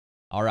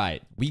All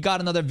right, we got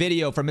another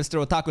video from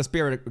Mr. Otaku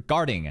Spirit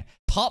regarding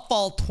top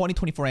fall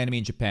 2024 anime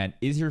in Japan.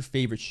 Is your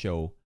favorite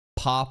show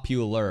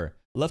popular?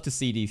 Love to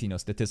see these,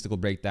 statistical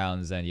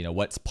breakdowns and,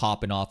 what's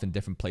popping off in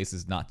different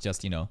places, not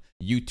just,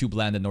 YouTube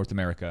land in North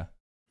America.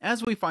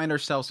 As we find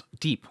ourselves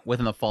deep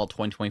within the fall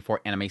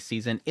 2024 anime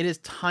season, it is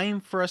time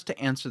for us to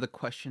answer the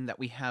question that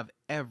we have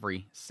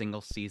every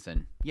single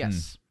season.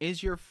 Yes,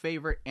 is your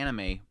favorite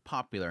anime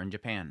popular in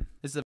Japan?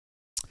 This is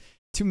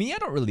To me, I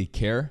don't really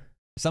care.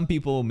 Some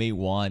people may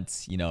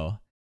want,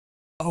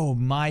 oh,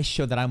 my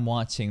show that I'm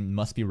watching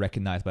must be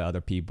recognized by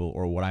other people,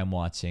 or what I'm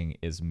watching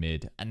is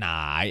mid.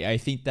 Nah, I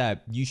think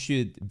that you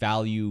should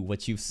value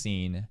what you've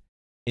seen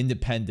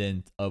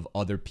independent of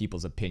other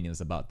people's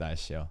opinions about that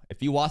show.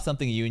 If you watch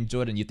something you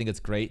enjoyed and you think it's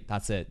great,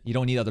 that's it. You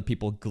don't need other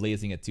people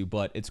glazing it too,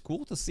 but it's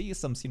cool to see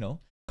some,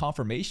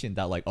 confirmation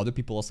that like other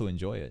people also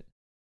enjoy it.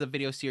 the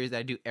video series that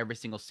I do every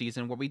single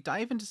season where we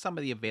dive into some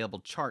of the available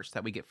charts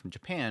that we get from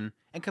Japan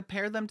and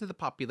compare them to the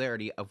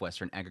popularity of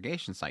Western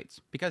aggregation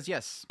sites. Because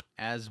yes,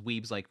 as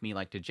weebs like me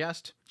like to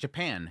jest,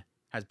 Japan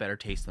has better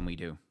taste than we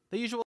do. The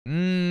usual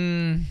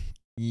They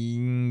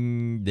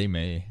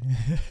may.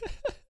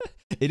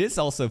 It is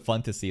also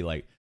fun to see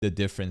like the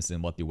difference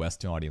in what the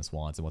Western audience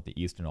wants and what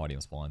the Eastern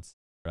audience wants,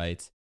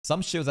 right?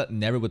 Some shows that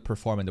never would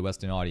perform in the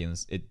Western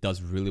audience, it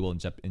does really well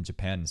in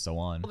Japan and so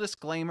on.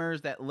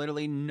 disclaimers that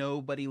literally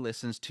nobody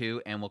listens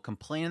to and will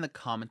complain in the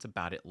comments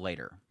about it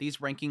later. These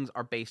rankings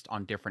are based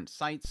on different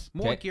sites,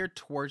 more geared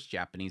towards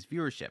Japanese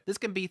viewership. This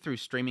can be through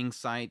streaming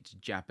sites,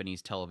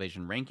 Japanese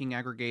television ranking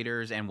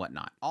aggregators, and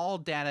whatnot. All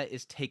data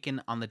is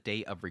taken on the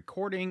day of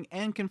recording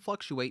and can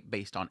fluctuate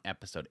based on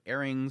episode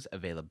airings,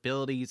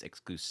 availabilities,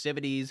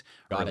 exclusivities,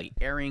 early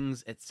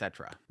airings,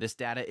 etc. This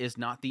data is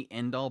not the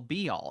end-all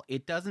be-all.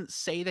 It doesn't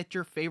say that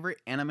your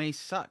favorite anime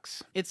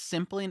sucks. It's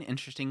simply an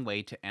interesting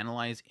way to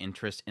analyze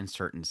interest in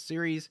certain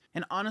series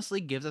and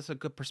honestly gives us a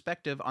good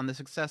perspective on the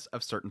success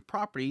of certain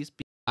properties.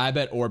 I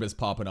bet Orb is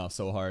popping off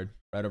so hard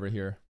right over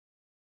here.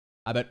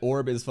 I bet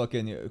Orb is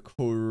fucking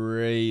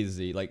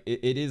crazy. Like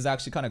it is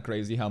actually kind of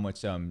crazy how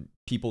much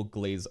people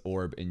glaze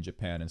Orb in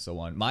Japan and so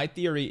on. My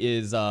theory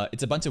is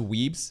it's a bunch of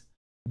weebs,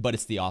 but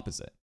it's the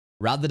opposite.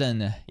 Rather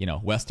than,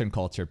 Western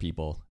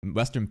people,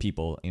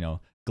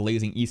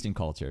 glazing Eastern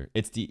culture,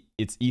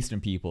 it's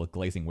Eastern people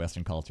glazing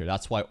Western culture.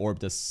 That's why Orb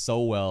does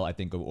so well, I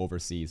think,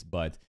 overseas,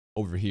 but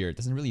over here, it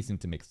doesn't really seem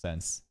to make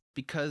sense.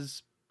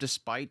 Because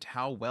despite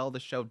how well the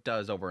show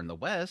does over in the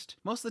West,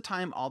 most of the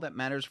time, all that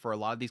matters for a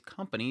lot of these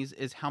companies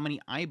is how many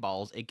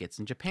eyeballs it gets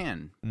in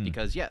Japan.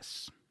 Because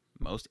yes,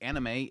 most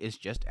anime is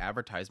just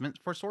advertisements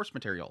for source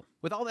material.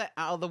 With all that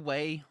out of the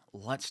way,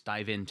 let's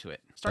dive into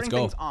it. Starting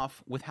things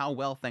off with how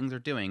well things are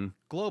doing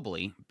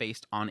globally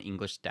based on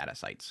English data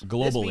sites.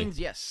 This means,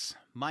 yes,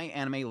 My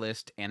Anime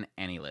List and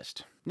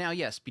AniList. Now,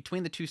 yes,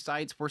 between the two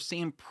sites, we're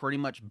seeing pretty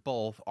much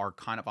both are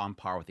kind of on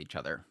par with each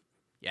other.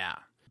 Yeah.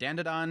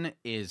 Dandadan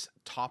is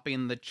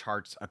topping the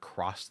charts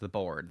across the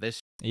board.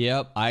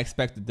 Yep, I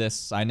expected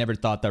this. I never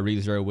thought that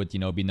ReZero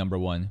would, be number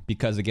one.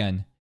 Because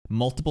again,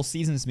 multiple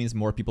seasons means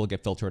more people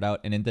get filtered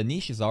out, and in the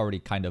niche is already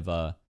kind of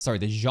the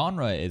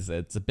genre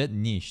it's a bit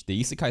niche.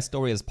 The isekai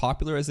story, as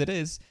popular as it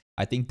is,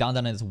 I think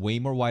Dandadan is way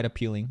more wide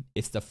appealing.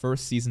 It's the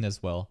first season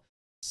as well.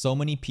 So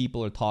many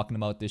people are talking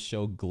about this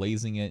show,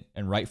 glazing it,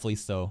 and rightfully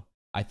so.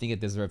 I think it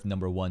deserves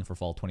number one for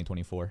fall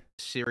 2024.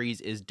 Series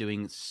is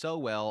doing so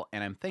well,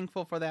 and I'm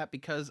thankful for that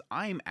because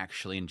I'm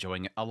actually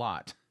enjoying it a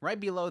lot. Right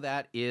below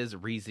that is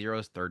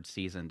ReZero's third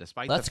season,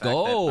 despite the fact that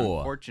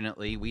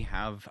unfortunately we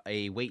have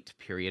a wait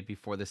period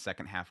before the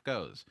second half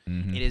goes.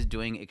 It is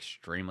doing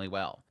extremely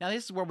well. Now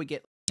this is where we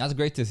get that's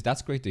great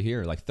to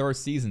hear. Like third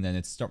season, and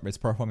it's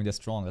performing this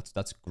strong.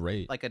 That's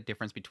great. Like a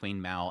difference between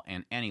Mal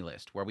and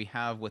AniList, where we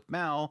have with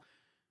Mal,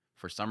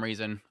 for some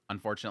reason,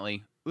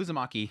 unfortunately,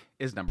 Uzumaki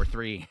is number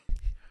 3.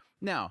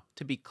 Now,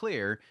 to be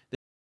clear,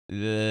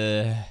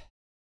 it's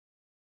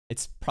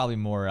probably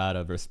more out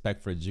of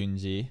respect for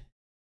Junji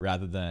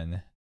rather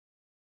than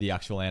the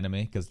actual anime,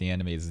 because the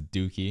anime is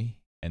dookie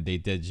and they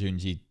did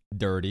Junji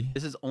dirty.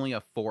 This is only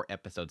a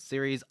 4-episode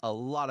series. A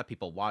lot of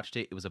people watched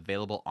it. It was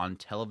available on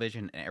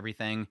television and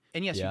everything.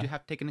 And yes, you do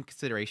have to take into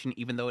consideration,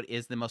 even though it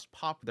is the most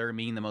popular,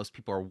 meaning the most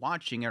people are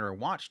watching it or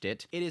watched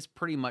it, it is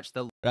pretty much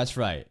the... That's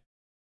right.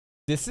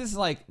 This is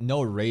like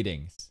no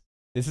ratings.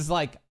 This is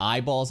like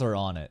eyeballs are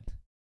on it.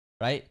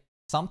 Right?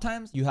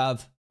 Sometimes you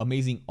have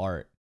amazing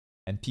art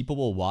and people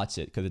will watch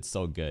it because it's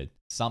so good.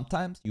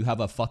 Sometimes you have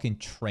a fucking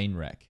train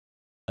wreck.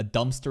 A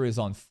dumpster is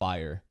on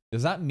fire.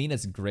 Does that mean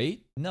it's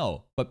great?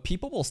 No, but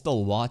people will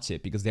still watch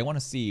it because they want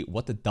to see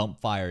what the dump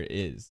fire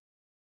is.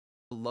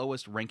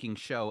 Lowest ranking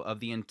show of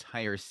the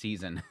entire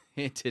season.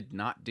 It did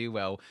not do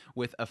well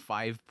with a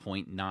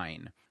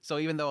 5.9. So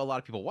even though a lot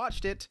of people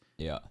watched it,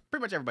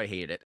 pretty much everybody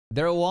hated it.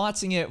 They're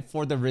watching it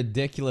for the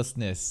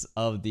ridiculousness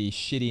of the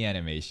shitty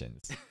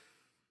animations.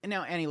 And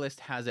now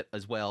AniList has it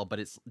as well, but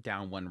it's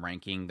down 1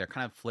 ranking. They're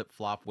kind of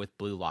flip-flop with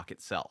Blue Lock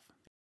itself.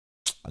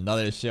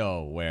 Another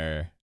show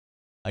where,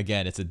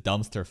 again, it's a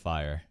dumpster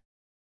fire.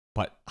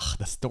 But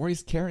the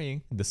story's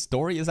carrying. The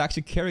story is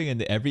actually carrying,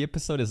 and every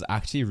episode is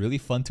actually really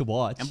fun to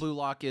watch. And Blue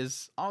Lock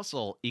is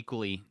also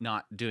equally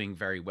not doing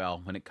very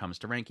well when it comes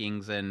to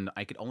rankings, and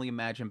I could only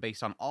imagine,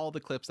 based on all the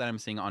clips that I'm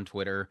seeing on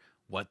Twitter,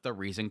 what the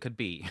reason could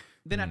be.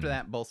 Then after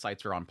that, both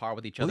sites are on par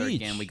with each other.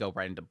 Bleach. Again, we go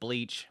right into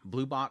Bleach.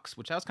 Blue Box,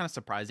 which I was kind of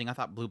surprising. I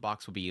thought Blue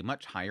Box would be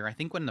much higher. I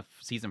think when the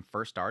season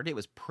first started, it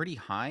was pretty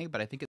high,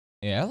 but I think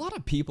Yeah, a lot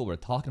of people were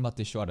talking about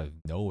this show out of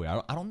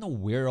nowhere. I don't know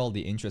where all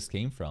the interest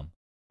came from.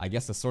 I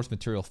guess the source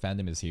material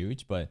fandom is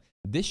huge, but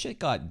this shit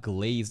got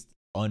glazed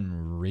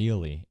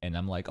unreally. And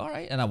I'm like, all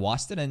right. And I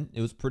watched it and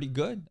it was pretty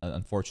good.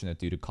 Unfortunate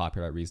due to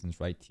copyright reasons,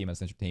 right?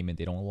 TMS Entertainment,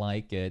 they don't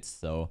like it.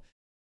 So,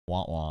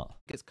 wah.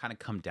 it's kind of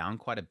come down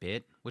quite a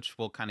bit, which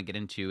we'll kind of get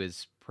into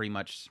is pretty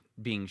much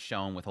being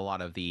shown with a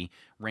lot of the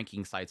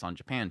ranking sites on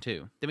Japan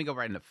too. Then we go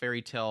right into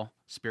Fairy Tail,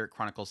 Spirit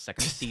Chronicles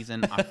 2nd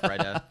season,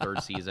 Alfreda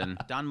 3rd season,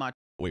 Danmachi.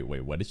 Wait,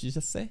 what did you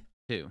just say?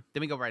 Then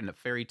we go right into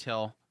Fairy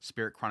Tail,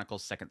 Spirit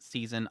Chronicles 2nd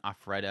season,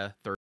 Alfreda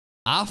 3rd.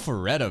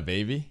 Alfreda,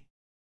 baby.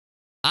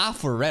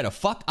 Alfreda.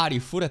 Fuck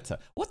Arifureta.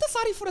 What does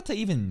Arifureta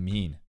even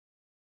mean?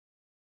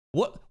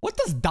 What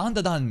does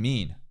Dandadan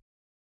mean?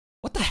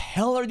 What the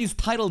hell are these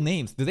title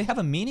names? Do they have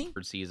a meaning?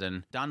 3rd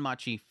season,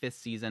 Danmachi 5th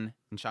season,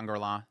 and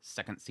Shangri-La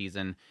 2nd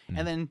season,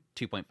 and then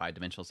 2.5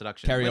 Dimensional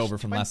Seduction. Carry over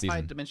from last season.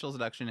 2.5 Dimensional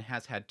Seduction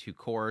has had 2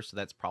 cores, so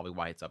that's probably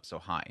why it's up so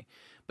high.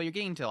 But you're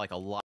getting to like a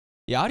lot.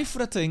 Yeah,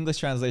 Arifureta English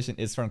translation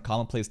is from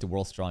commonplace to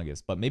world's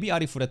strongest, but maybe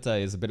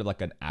Arifureta is a bit of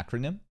like an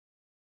acronym.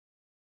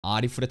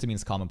 Arifureta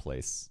means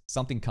commonplace,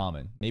 something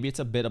common. Maybe it's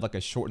a bit of like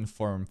a shortened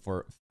form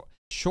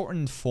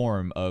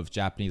of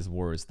Japanese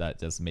words that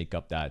just make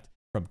up that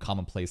from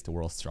commonplace to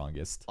world's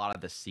strongest. A lot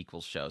of the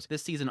sequel shows.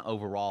 This season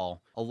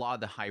overall, a lot of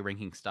the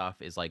high-ranking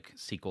stuff is like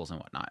sequels and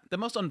whatnot. The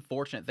most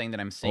unfortunate thing that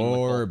I'm seeing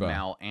with both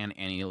Mal and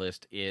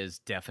AniList is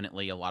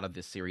definitely a lot of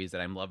the series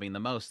that I'm loving the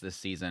most this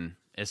season,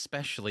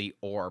 especially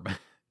Orb.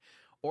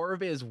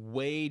 Orb is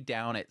way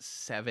down at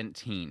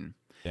 17.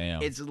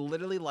 Damn. It's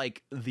literally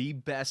like the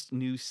best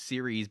new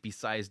series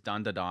besides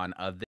Dandadan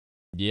of this.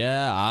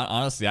 Yeah,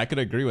 honestly, I could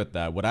agree with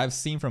that. What I've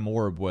seen from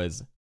Orb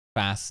was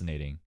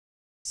fascinating.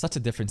 Such a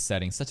different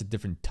setting, such a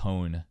different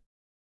tone.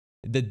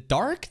 The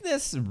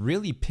darkness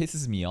really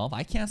pisses me off.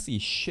 I can't see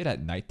shit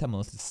at nighttime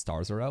unless the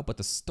stars are out, but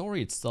the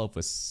story itself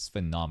was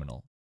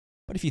phenomenal.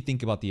 But if you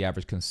think about the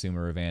average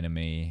consumer of anime,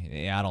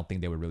 I don't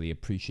think they would really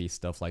appreciate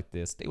stuff like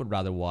this. They would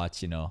rather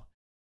watch,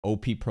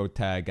 OP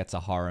Protag gets a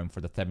harem for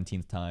the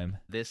 17th time.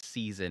 This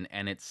season,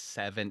 and it's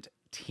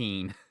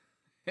 17.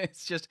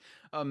 It's just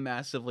a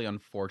massively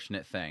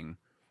unfortunate thing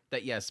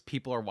that, yes,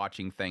 people are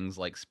watching things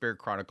like Spirit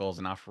Chronicles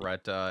and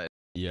Alfreda.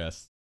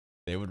 Yes.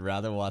 They would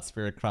rather watch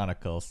Spirit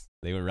Chronicles.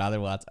 They would rather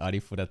watch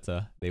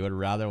Arifureta. They would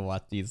rather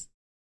watch these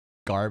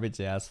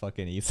garbage-ass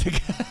fucking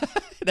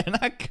isekai. They're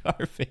not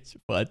garbage,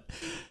 but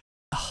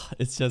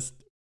it's just...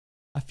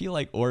 I feel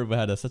like Orb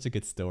had such a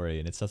good story,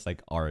 and it's just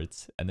like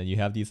art. And then you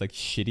have these like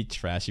shitty,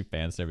 trashy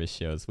fan service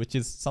shows, which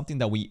is something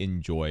that we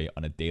enjoy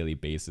on a daily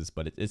basis.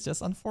 But it's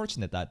just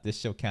unfortunate that this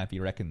show can't be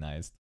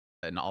recognized.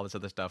 And all this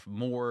other stuff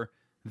more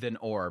than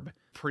Orb.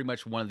 Pretty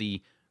much one of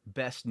the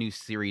best new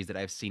series that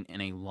I've seen in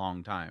a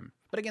long time.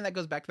 But again, that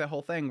goes back to that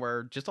whole thing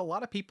where just a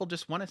lot of people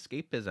just want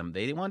escapism.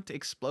 They want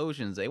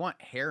explosions. They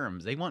want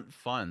harems. They want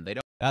fun. They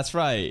don't. That's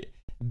right.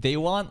 They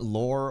want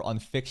lore on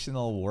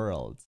fictional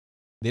worlds.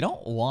 They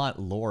don't want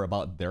lore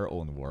about their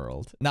own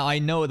world. Now, I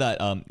know that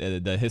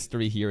the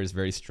history here is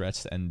very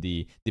stretched and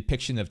the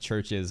depiction of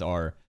churches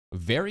are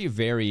very,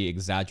 very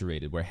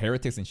exaggerated, where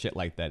heretics and shit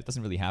like that, it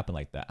doesn't really happen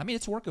like that. I mean,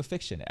 it's a work of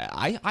fiction.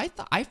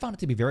 I found it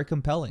to be very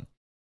compelling.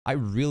 I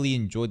really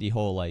enjoyed the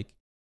whole,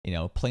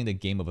 playing the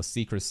game of a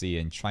secrecy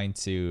and trying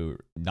to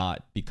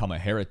not become a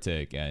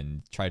heretic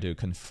and try to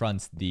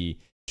confront the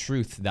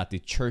truth that the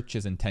church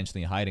is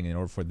intentionally hiding in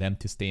order for them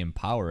to stay in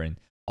power. And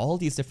all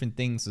these different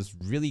things is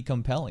really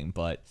compelling,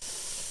 but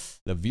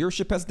the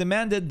viewership has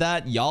demanded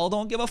that y'all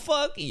don't give a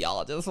fuck.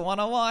 Y'all just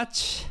want to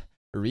watch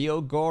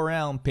Rio go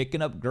around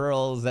picking up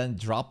girls and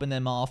dropping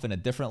them off in a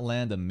different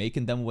land and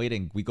making them wait,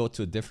 and we go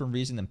to a different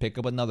region and pick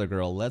up another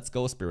girl. Let's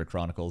go, Spirit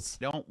Chronicles.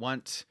 Don't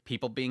want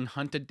people being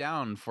hunted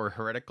down for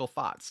heretical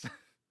thoughts.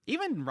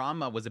 Even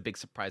Rama was a big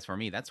surprise for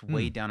me. That's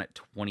way down at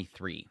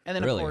 23. And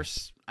then, of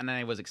course, and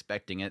I was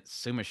expecting it,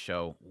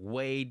 Sumisho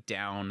way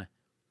down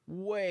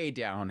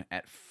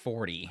at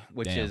 40,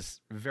 which is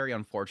very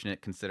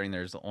unfortunate considering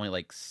there's only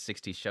like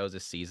 60 shows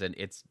this season.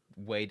 It's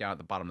way down at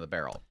the bottom of the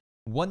barrel.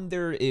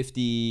 Wonder if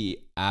the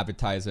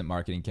advertisement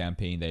marketing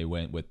campaign they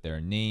went with their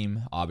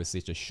name. Obviously,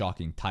 it's a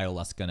shocking title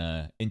that's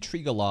gonna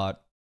intrigue a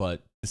lot,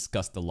 but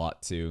disgust a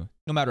lot too.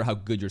 No matter how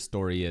good your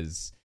story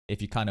is,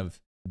 if you kind of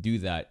do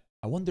that,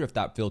 I wonder if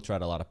that filtered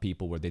out a lot of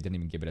people where they didn't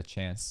even give it a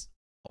chance.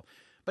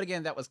 But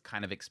again, that was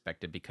kind of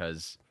expected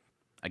because,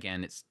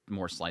 again, it's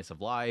more slice of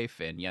life,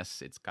 and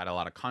yes, it's got a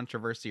lot of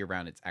controversy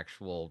around its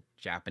actual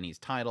Japanese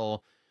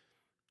title.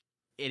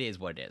 It is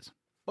what it is.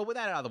 But with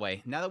that out of the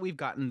way, now that we've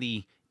gotten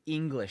the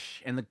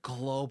English and the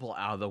global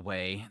out of the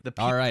way,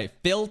 all right,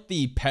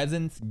 filthy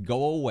peasants,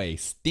 go away.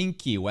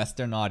 Stinky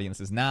Western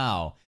audiences.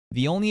 Now,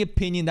 The only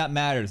opinion that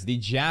matters, the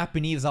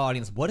Japanese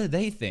audience, what do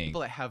they think?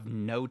 People that have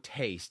no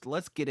taste.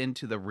 Let's get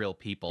into the real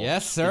people.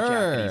 Yes, sir.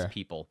 The Japanese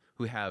people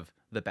who have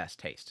the best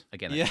taste.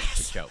 Again,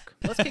 that's a joke.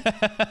 Let's get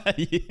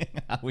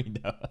yeah, we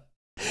know.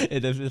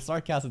 The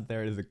sarcasm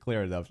there isn't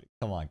clear enough.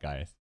 Come on,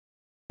 guys.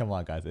 Come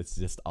on, guys. It's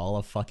just all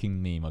a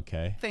fucking meme,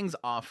 okay? things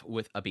off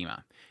with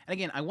Abema. And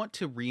again, I want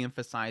to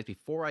reemphasize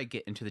before I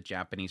get into the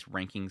Japanese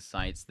ranking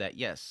sites that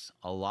yes,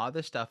 a lot of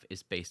this stuff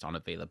is based on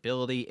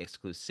availability,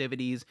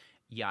 exclusivities,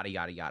 yada,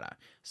 yada, yada.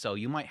 So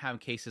you might have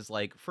cases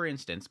like, for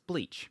instance,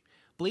 Bleach.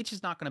 Bleach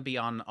is not going to be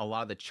on a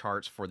lot of the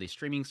charts for the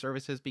streaming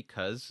services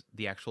because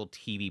the actual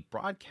TV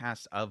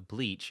broadcast of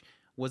Bleach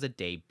was a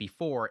day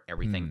before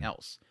everything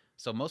else.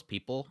 So most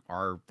people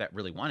that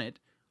really want it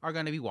are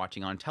going to be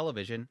watching on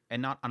television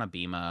and not on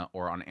Abema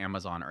or on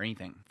Amazon or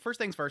anything. First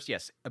things first,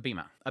 yes,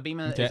 Abema.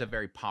 Abema is a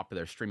very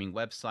popular streaming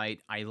website.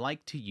 I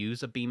like to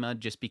use Abema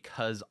just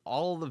because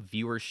all the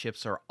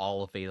viewerships are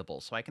all available.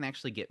 So I can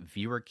actually get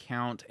viewer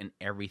count and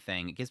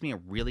everything. It gives me a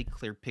really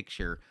clear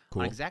picture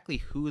on exactly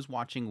who is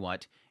watching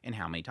what and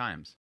how many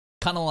times.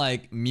 Kind of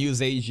like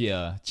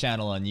MuseAsia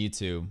channel on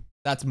YouTube.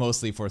 That's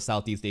mostly for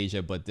Southeast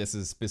Asia, but this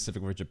is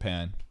specific for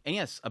Japan. And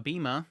yes,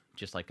 Abema,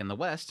 just like in the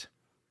West,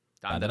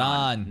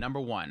 number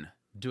one,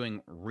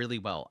 doing really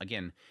well.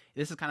 Again,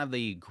 this is kind of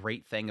the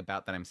great thing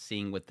about that I'm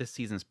seeing with this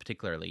season's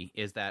particularly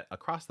is that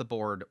across the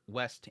board,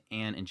 West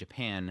and in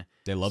Japan,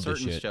 they love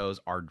certain this shit. Shows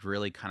are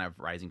really kind of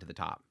rising to the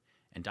top.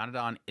 And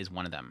Dandadan is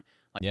one of them.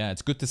 Yeah,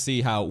 it's good to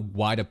see how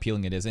wide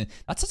appealing it is. And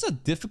that's such a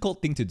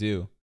difficult thing to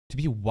do, to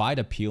be wide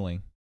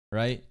appealing,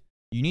 right?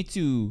 You need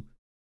to,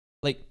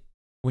 like,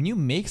 when you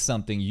make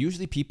something,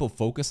 usually people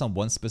focus on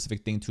one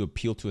specific thing to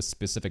appeal to a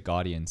specific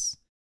audience.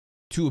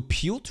 To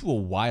appeal to a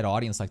wide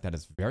audience like that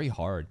is very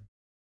hard.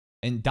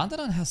 And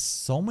Dandadan has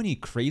so many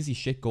crazy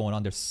shit going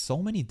on. There's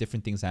so many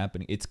different things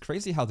happening. It's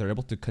crazy how they're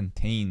able to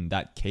contain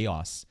that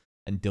chaos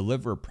and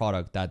deliver a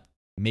product that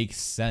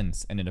makes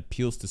sense and it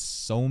appeals to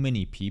so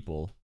many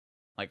people.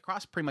 Like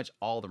across pretty much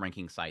all the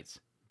ranking sites,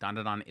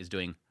 Dandadan is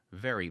doing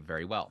very,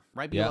 very well.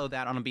 Right below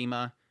that on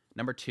Abema,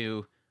 number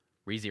 2,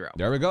 ReZero.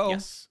 There we go.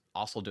 Yes,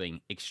 also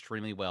doing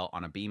extremely well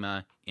on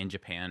Abema in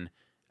Japan.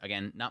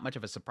 Again, not much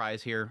of a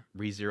surprise here.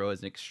 ReZero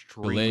is an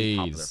extremely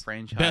popular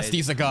franchise. Best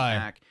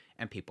isekai.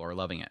 And people are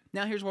loving it.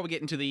 Now here's where we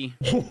get into the...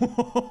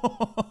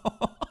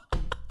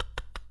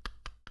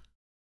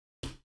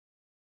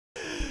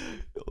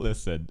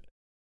 Listen,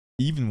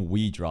 even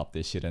we dropped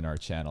this shit in our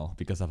channel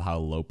because of how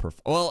low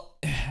well,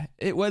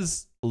 it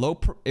was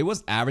it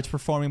was average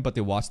performing, but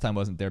the watch time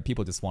wasn't there.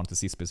 People just wanted to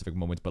see specific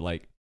moments, but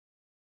like,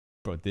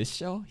 bro, this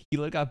show,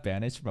 Healer got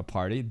banished from a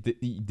party.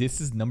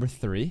 This is number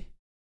 3.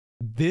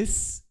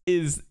 This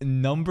is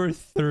number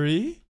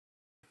 3.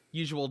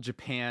 Usual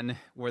Japan,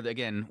 where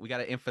again, we got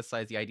to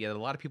emphasize the idea that a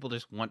lot of people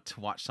just want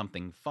to watch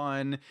something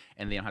fun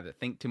and they don't have to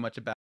think too much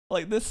about it.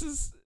 Like,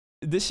 this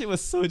shit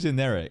was so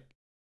generic.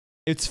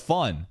 It's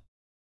fun.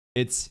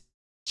 It's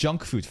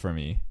junk food for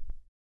me,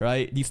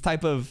 right? These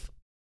type of,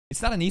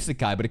 it's not an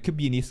isekai, but it could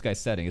be an isekai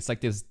setting. It's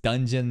like this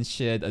dungeon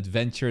shit,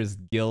 adventures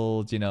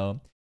guild, you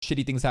know,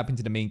 shitty things happen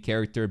to the main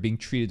character, being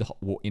treated,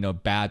 you know,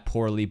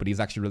 poorly, but he's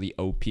actually really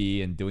OP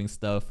and doing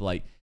stuff.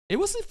 Like, it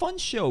was a fun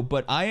show,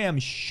 but I am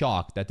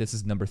shocked that this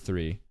is number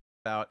 3.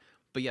 But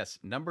yes,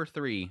 number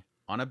 3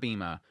 on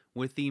Abema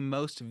with the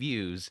most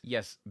views.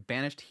 Yes,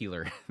 Banished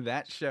Healer.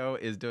 That show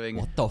is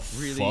doing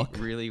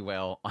really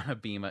well on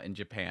Abema in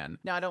Japan.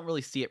 Now, I don't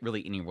really see it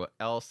really anywhere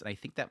else, and I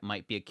think that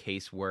might be a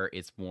case where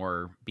it's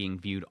more being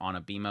viewed on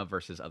Abema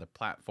versus other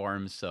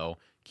platforms, so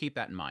keep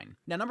that in mind.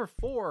 Now, number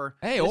 4,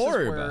 hey, this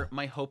Orb. is where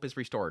my hope is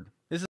restored.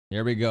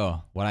 Here we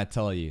go. What I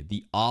tell you,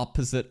 the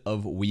opposite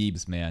of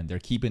weebs, man. They're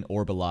keeping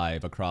Orb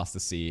alive across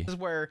the sea. This is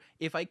where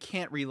if I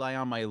can't rely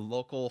on my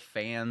local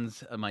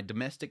fans, my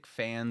domestic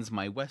fans,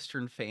 my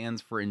Western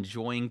fans for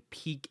enjoying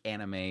peak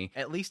anime,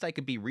 at least I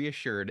could be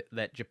reassured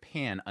that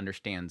Japan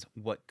understands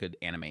what good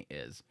anime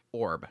is.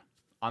 Orb,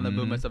 on the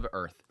movements of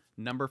Earth,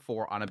 number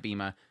 4 on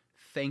Abema.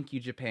 Thank you,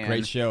 Japan.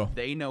 Great show.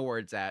 They know where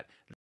it's at.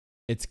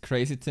 It's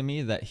crazy to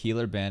me that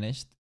Healer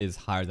Banished is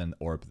higher than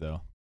Orb,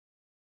 though.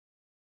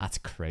 That's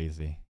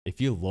crazy.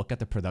 If you look at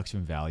the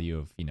production value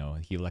of, you know,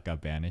 Healer got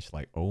banished,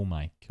 like, oh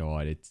my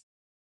god,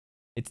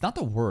 it's not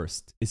the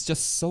worst. It's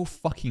just so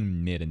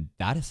fucking mid, and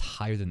that is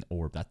higher than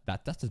Orb.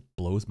 That just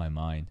blows my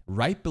mind.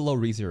 Right below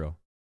ReZero.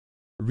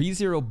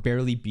 ReZero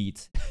barely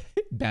beat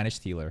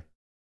Banished Healer.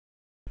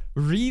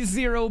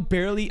 ReZero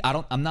barely,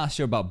 I'm not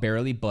sure about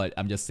barely, but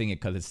I'm just saying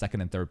it because it's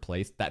 2nd and 3rd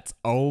place. That's,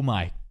 oh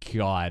my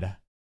god.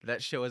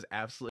 That show is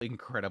absolutely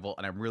incredible,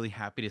 and I'm really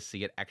happy to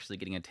see it actually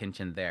getting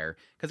attention there.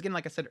 Because again,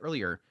 like I said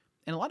earlier,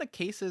 in a lot of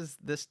cases,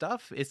 this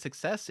stuff, its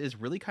success is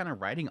really kind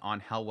of riding on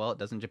how well it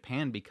does in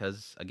Japan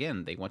because,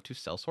 again, they want to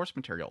sell source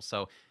material.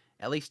 So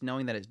at least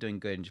knowing that it's doing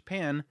good in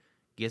Japan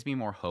gives me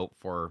more hope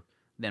for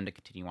them to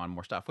continue on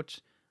more stuff,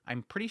 which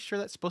I'm pretty sure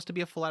that's supposed to be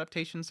a full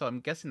adaptation, so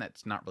I'm guessing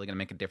that's not really going to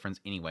make a difference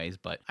anyways,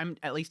 but I'm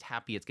at least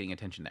happy it's getting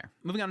attention there.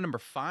 Moving on to number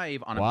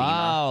 5 on Abema.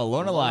 Wow,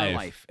 Lorna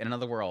Life. In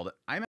Another World.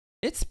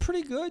 It's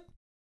pretty good.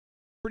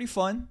 Pretty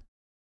fun.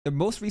 The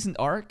most recent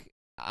arc,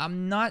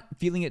 I'm not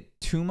feeling it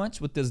too much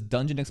with this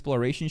dungeon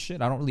exploration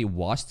shit. I don't really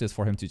watch this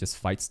for him to just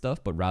fight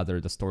stuff, but rather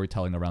the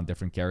storytelling around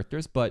different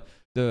characters. But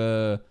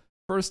the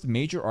first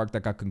major arc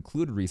that got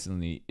concluded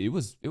recently, it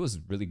was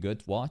really good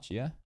to watch.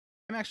 Yeah,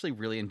 I'm actually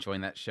really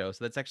enjoying that show,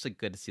 so that's actually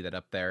good to see that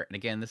up there. And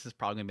again, this is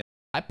probably gonna be.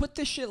 I put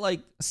this shit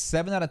like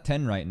 7 out of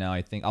 10 right now.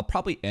 I think I'll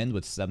probably end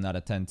with 7 out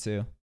of 10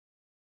 too.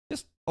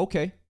 Just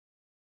okay.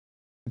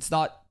 It's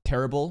not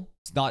terrible.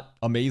 It's not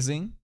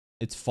amazing.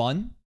 It's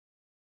fun.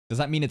 Does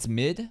that mean it's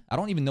mid? I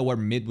don't even know where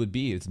mid would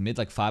be. It's mid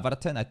like 5 out of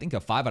 10. I think a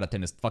 5 out of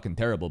 10 is fucking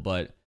terrible,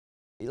 but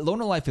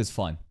Loner Life is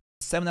fun.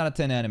 7 out of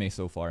 10 anime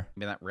so far.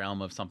 In that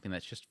realm of something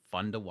that's just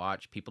fun to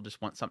watch. People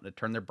just want something to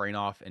turn their brain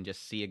off and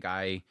just see a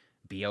guy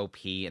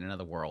BOP in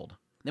another world.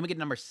 Then we get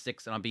number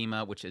 6 on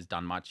Abema, which is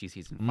Danmachi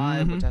Season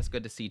 5, which that's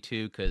good to see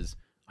too, because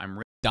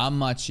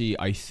Danmachi,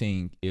 I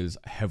think, is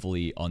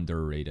heavily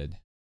underrated.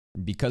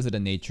 Because of the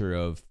nature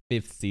of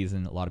 5th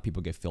season, a lot of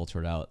people get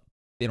filtered out.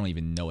 They don't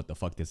even know what the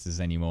fuck this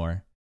is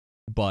anymore.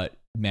 But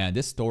man,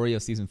 this story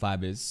of Season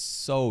 5 is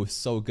so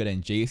good.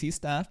 And JC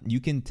staff, you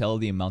can tell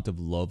the amount of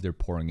love they're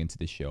pouring into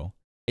the show.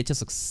 It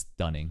just looks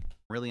stunning.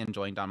 Really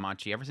enjoying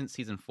Danmachi. Ever since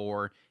Season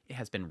 4, it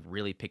has been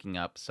really picking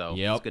up, so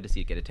it's good to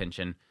see it get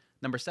attention.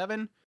 Number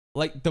 7.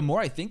 Like, the more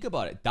I think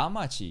about it,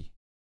 Danmachi,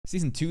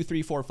 Season 2,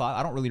 3, 4, 5,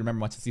 I don't really remember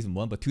much of Season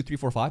 1, but 2, 3,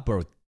 4, 5, bro,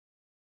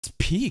 it's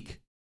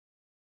peak.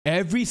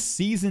 Every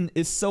season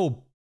is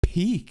so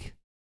peak.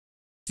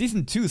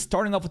 Season 2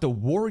 starting off with the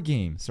war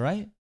games,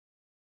 right?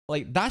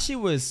 Like, that shit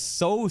was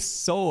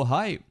so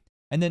hype.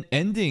 And then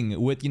ending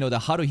with, you know, the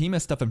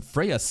Haruhime stuff and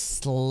Freya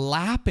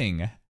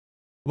slapping.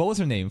 What was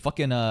her name?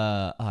 Fucking,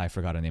 I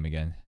forgot her name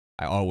again.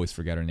 I always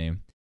forget her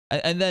name.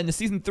 And then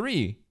Season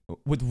 3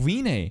 with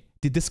Wine,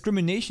 the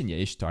discrimination. Yeah,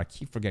 Ishtar. I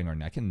keep forgetting her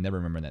name. I can never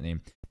remember that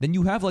name. Then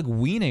you have, like,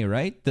 Wine,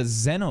 right? The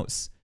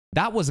Xenos.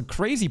 That was a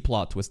crazy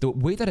plot twist. The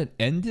way that it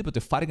ended with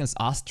the fight against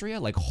Austria,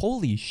 like,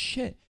 holy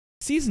shit.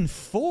 Season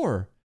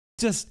 4,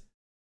 just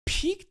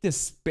peak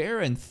despair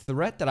and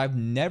threat that I've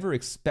never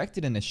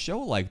expected in a show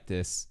like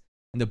this.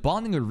 And the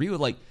bonding with Ryu,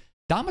 like,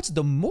 Danmachi,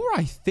 the more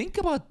I think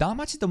about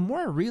Danmachi, the more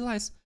I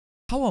realize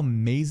how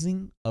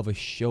amazing of a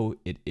show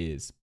it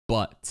is.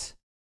 But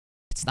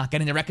it's not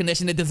getting the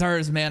recognition it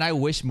deserves, man. I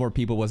wish more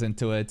people was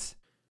into it.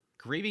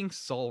 Grieving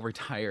Soul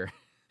retire.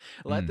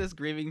 Let this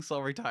grieving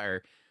soul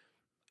retire.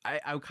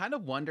 I kind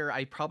of wonder,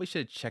 I probably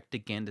should have checked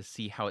again to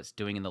see how it's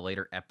doing in the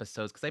later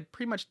episodes, because I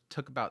pretty much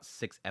took about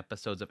 6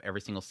 episodes of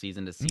every single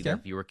season to see their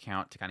viewer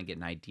count to kind of get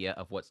an idea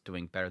of what's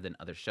doing better than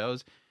other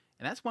shows.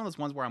 And that's one of those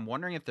ones where I'm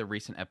wondering if the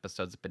recent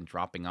episodes have been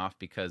dropping off,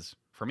 because,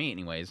 for me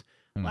anyways,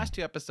 the last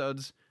 2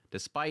 episodes,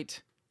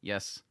 despite,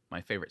 yes,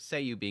 my favorite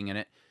Seiyu being in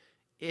it,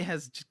 it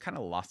has just kind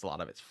of lost a lot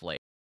of its flavor.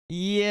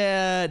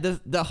 Yeah,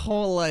 the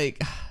whole,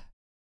 like,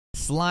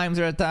 slimes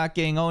are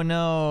attacking, oh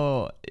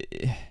no.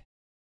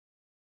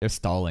 They're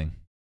stalling.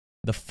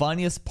 The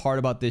funniest part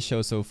about this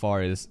show so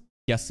far is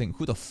guessing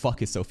who the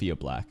fuck is Sophia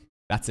Black.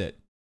 That's it.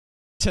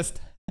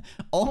 Just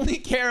only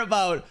care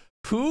about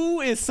who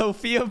is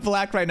Sophia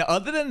Black right now.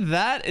 Other than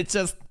that, it's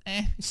just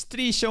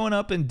Stri showing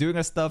up and doing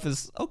her stuff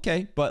is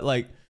okay. But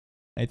like,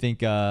 I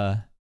think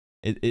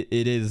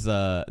it is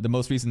the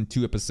most recent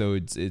 2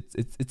 episodes.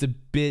 It's a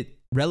bit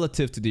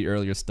relative to the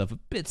earlier stuff, a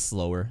bit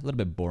slower, a little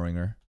bit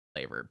boringer.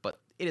 Flavor, but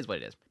it is what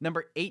it is.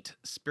 Number 8,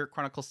 Spirit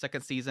Chronicles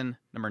 2nd season.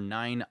 Number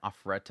 9,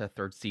 Afureta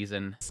 3rd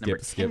season. Number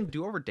 10,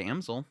 Do Over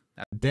Damsel.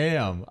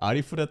 Damn,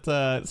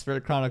 Arifureta,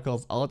 Spirit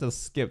Chronicles, all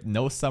just skipped.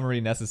 No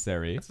summary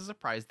necessary. That's a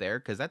surprise there,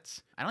 because I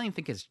don't even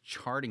think it's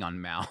charting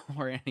on Mal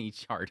or any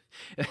chart.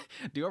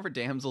 Do Over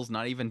Damsel's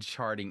not even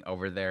charting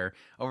over there.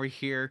 Over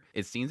here,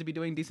 it seems to be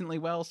doing decently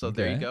well, so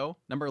there you go.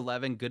 Number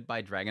 11,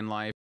 Goodbye Dragon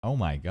Life. Oh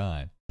my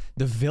god.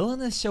 The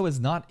villainous show is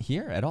not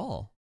here at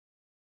all.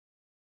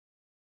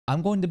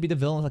 I'm going to be the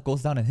villain that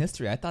goes down in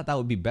history. I thought that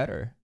would be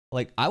better.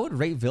 Like, I would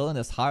rate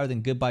Villainous higher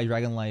than Goodbye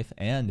Dragon Life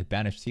and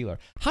Banished Healer.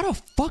 How the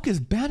fuck is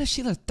Banished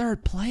Healer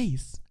 3rd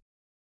place?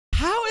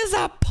 How is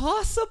that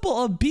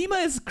possible?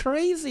 Abema is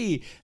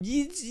crazy.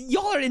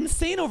 Y'all are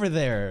insane over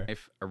there.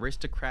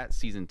 Aristocrat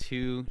Season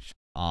 2.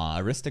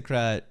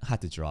 Aristocrat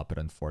had to drop it,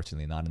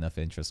 unfortunately. Not enough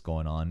interest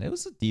going on. It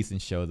was a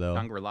decent show, though.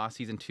 Shangri-La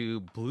Season 2.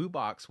 Blue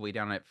Box way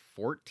down at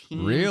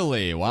 14.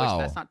 Really? Wow.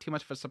 That's not too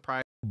much of a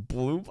surprise.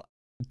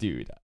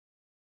 Dude.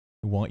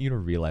 I want you to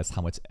realize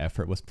how much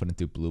effort was put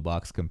into Blue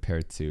Box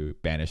compared to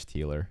Banished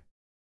Healer.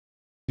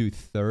 Dude,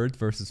 3rd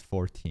versus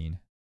 14.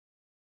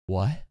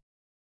 What?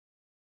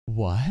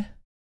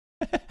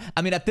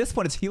 I mean, at this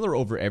point, it's Healer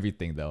over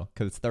everything, though,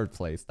 because it's 3rd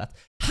place. How is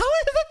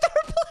it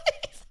 3rd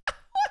place?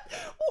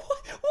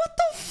 What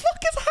the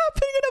fuck is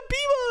happening in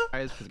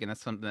Abema? Because again,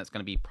 that's something that's going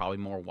to be probably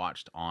more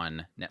watched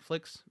on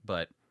Netflix,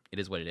 but it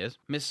is what it is.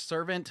 Miss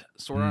Servant,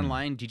 Sword Art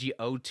Online,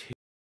 GGO2.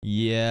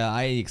 Yeah,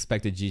 I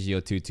expected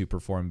GGO2 to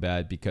perform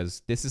bad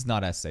because this is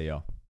not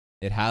SAO.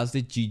 It has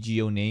the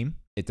GGO name.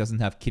 It doesn't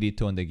have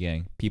Kirito and the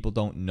gang. People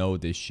don't know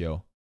this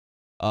show.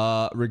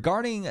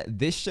 Regarding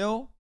this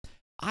show,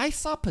 I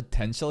saw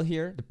potential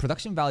here. The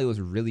production value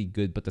was really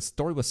good, but the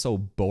story was so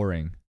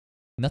boring.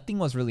 Nothing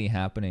was really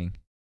happening.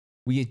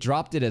 We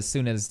dropped it as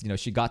soon as, you know,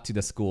 she got to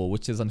the school,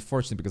 which is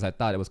unfortunate because I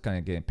thought it was kind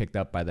of getting picked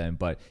up by then.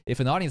 But if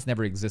an audience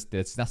never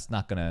existed, that's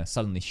not gonna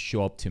suddenly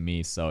show up to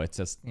me. So it's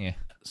just, yeah.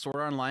 Sword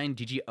Art Online,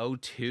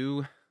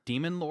 GGO2,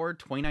 Demon Lord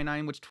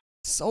 2099, which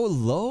So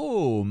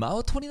low.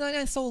 Mao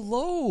 2099 so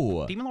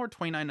low. Demon Lord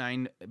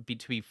 2099,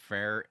 to be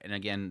fair, and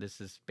again,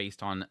 this is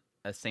based on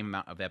the same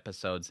amount of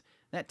episodes.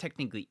 That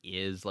technically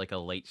is like a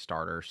late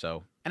starter.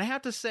 So, and I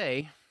have to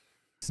say,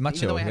 It's much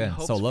even though I had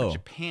hopes so low. for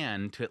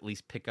Japan to at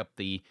least pick up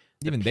the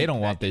Even they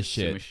don't want this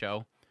shit. Sumo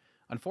Show.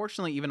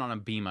 Unfortunately, even on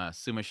Abema,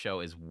 Sumo Show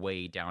is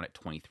way down at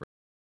 23.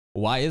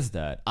 Why is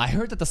that? I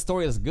heard that the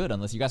story is good,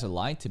 unless you guys are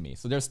lying to me.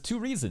 So there's two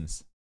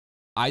reasons.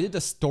 Either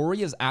the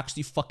story is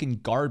actually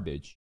fucking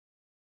garbage,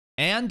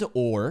 and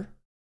or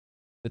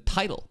the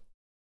title.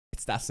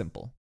 It's that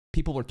simple.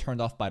 People were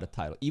turned off by the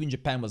title. Even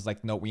Japan was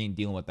like, no, we ain't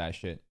dealing with that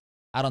shit.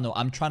 I don't know.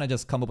 I'm trying to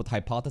just come up with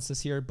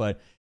hypothesis here, but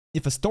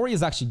if a story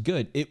is actually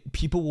good,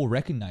 people will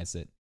recognize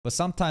it. But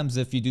sometimes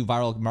if you do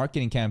viral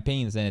marketing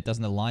campaigns and it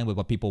doesn't align with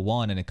what people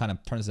want and it kind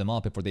of turns them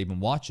off before they even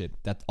watch it,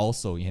 that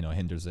also, you know,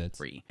 hinders it.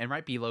 And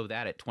right below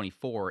that at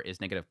 24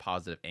 is Negative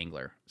Positive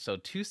Angler. So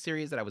two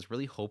series that I was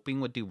really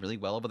hoping would do really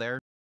well over there.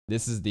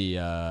 This is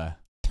the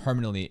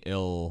terminally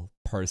ill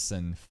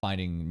person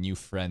finding new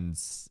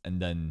friends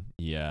and then,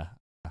 yeah,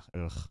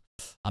 ugh,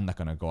 I'm not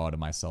going to go out of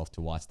myself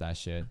to watch that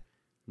shit.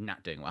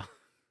 Not doing well.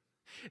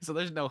 So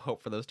there's no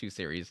hope for those two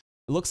series.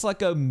 It looks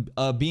like a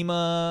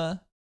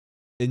Bima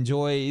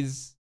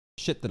enjoys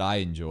shit that I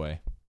enjoy.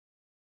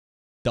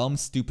 Dumb,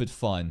 stupid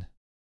fun.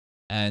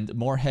 And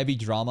more heavy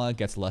drama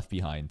gets left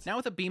behind. Now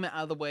with Abema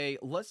out of the way,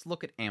 let's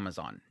look at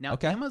Amazon. Now,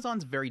 okay.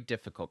 Amazon's very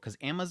difficult because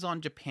Amazon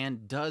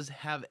Japan does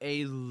have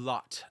a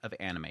lot of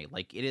anime.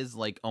 Like, it is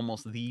like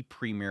almost the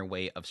premier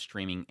way of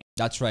streaming.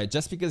 That's right.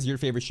 Just because your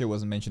favorite show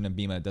wasn't mentioned in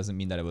Abema doesn't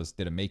mean that it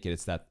didn't make it.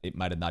 It's that it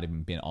might have not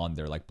even been on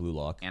there, like Blue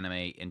Lock.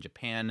 Anime in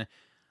Japan.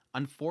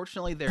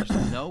 Unfortunately, there's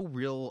no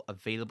real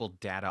available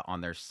data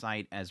on their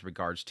site as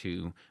regards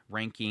to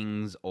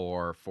rankings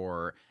or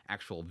for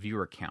actual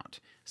viewer count.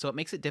 So it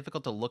makes it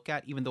difficult to look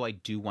at, even though I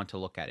do want to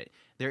look at it.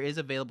 There is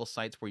available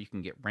sites where you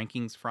can get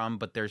rankings from,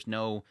 but there's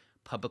no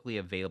publicly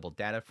available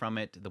data from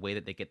it. The way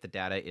that they get the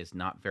data is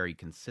not very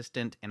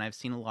consistent, and I've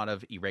seen a lot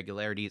of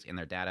irregularities in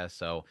their data,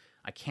 so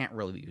I can't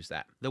really use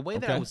that. The way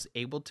that I was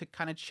able to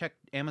kind of check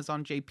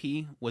Amazon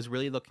JP was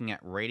really looking at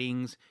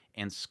ratings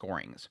and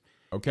scorings.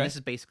 Okay. And this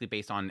is basically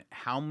based on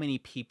how many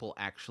people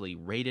actually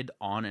rated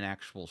on an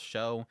actual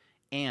show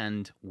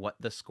and what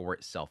the score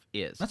itself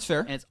is. That's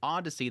fair. And it's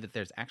odd to see that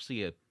there's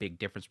actually a big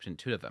difference between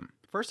two of them.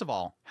 First of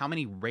all, how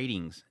many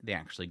ratings they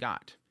actually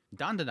got.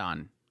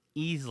 Dandadan,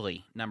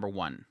 easily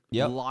 #1.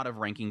 Yep. A lot of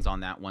rankings on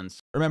that one.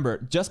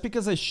 Remember, just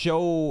because a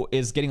show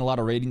is getting a lot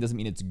of rating doesn't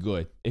mean it's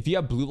good. If you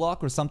have Blue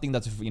Lock or something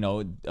that's, you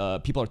know,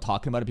 people are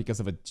talking about it because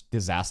of a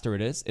disaster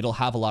it is, it'll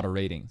have a lot of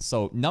rating.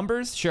 So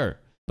numbers, sure.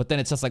 But then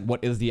it's just like,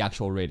 what is the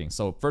actual rating?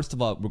 So first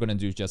of all, we're going to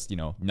do just, you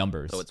know,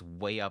 numbers. So it's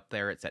way up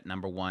there. It's at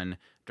 #1.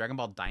 Dragon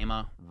Ball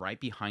Daima right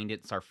behind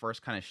it. It's our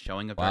first kind of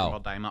showing of Dragon Ball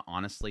Daima,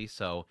 honestly.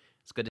 So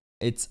it's good.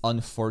 It's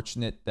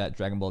unfortunate that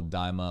Dragon Ball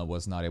Daima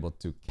was not able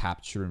to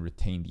capture and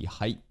retain the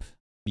hype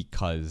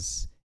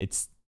because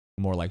it's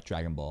more like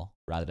Dragon Ball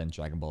rather than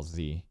Dragon Ball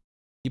Z.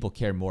 People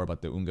care more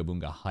about the Unga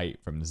Bunga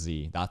hype from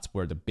Z. That's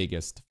where the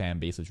biggest fan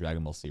base of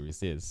Dragon Ball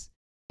series is.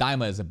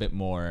 Daima is a bit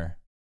more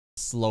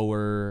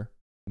slower,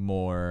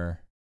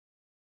 more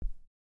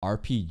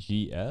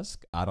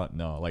RPG-esque. I don't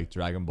know, like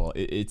Dragon Ball.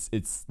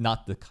 It's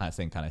not the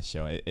same kind of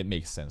show. It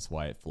makes sense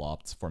why it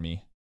flopped for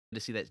me. To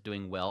see that's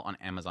doing well on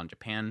Amazon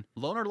Japan.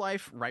 Loner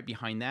Life right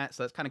behind that,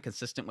 so that's kind of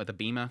consistent with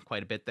Abema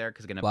quite a bit there,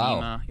 because again,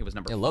 Abema, it was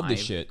 #5. I love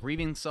this shit.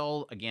 Grieving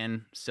Soul,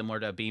 again,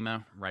 similar to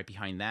Abema, right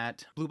behind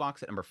that. Blue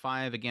Box at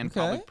 #5, again,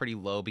 probably pretty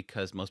low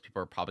because most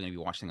people are probably going to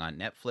be watching on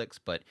Netflix,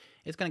 but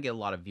it's going to get a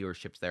lot of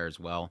viewerships there as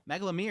well.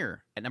 Megalomir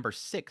at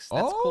 #6, that's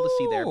cool to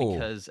see there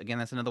because, again,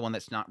 that's another one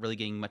that's not really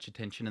getting much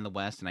attention in the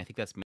West, and I think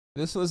that's...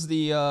 This was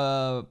the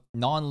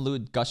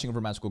non-lewd gushing over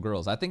magical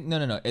girls. I think,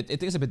 no.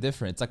 It is a bit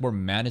different. It's like more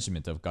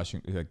management of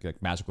gushing, like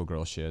magical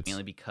girl shit.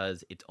 Mainly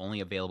because it's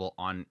only available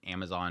on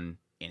Amazon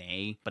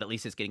NA, but at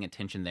least it's getting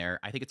attention there.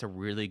 I think it's a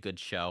really good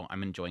show.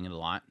 I'm enjoying it a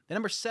lot. Then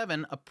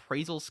 #7,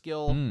 Appraisal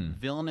Skill.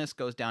 Villainous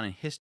goes down in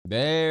history.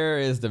 There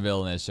is the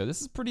Villainous show.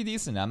 This is pretty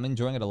decent. I'm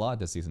enjoying it a lot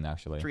this season,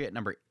 actually. At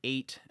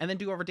 #8. And then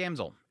Do Over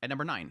Damsel at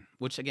 #9,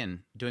 which,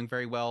 again, doing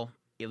very well,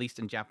 at least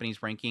in Japanese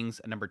rankings,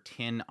 at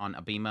 #10 on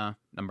Abema,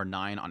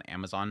 #9 on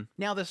Amazon.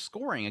 Now, the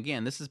scoring,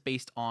 again, this is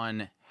based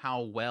on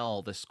how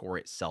well the score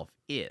itself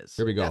is.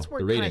 Here we go. That's where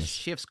it kind of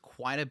shifts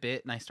quite a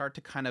bit, and I start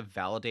to kind of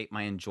validate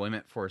my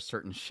enjoyment for a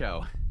certain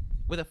show.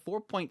 With a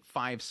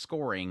 4.5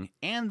 scoring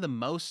and the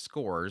most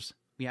scores,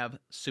 we have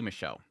Sumo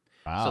Show.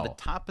 Wow. So the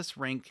toppest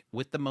rank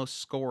with the most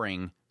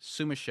scoring,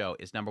 Sumo Show,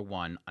 is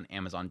 #1 on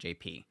Amazon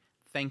JP.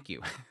 Thank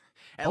you.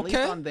 At least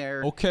on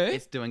there,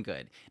 it's doing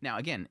good. Now,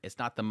 again, it's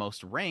not the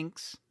most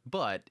ranks,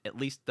 but at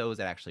least those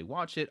that actually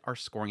watch it are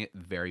scoring it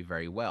very,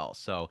 very well.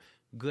 So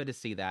good to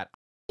see that.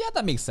 Yeah,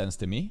 that makes sense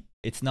to me.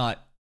 It's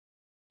not,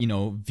 you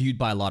know, viewed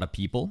by a lot of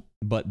people,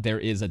 but there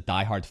is a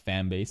diehard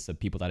fan base of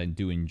people that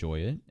do enjoy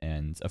it.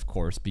 And of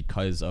course,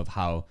 because of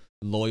how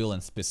loyal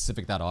and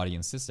specific that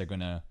audience is, they're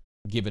gonna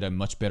give it a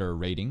much better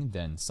rating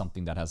than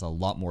something that has a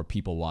lot more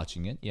people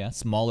watching it. Yeah,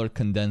 smaller,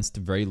 condensed,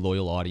 very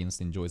loyal audience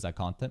enjoys that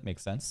content.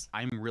 Makes sense.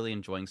 I'm really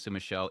enjoying Suma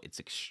Show.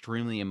 It's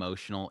extremely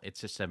emotional. It's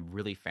just a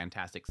really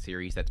fantastic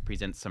series that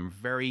presents some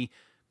very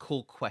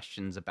cool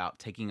questions about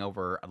taking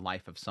over a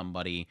life of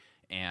somebody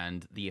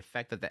and the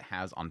effect that that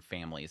has on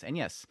families. And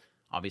yes,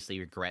 obviously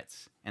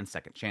regrets and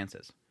second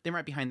chances. Then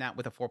right behind that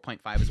with a 4.5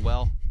 as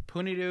well,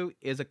 Punidu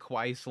is a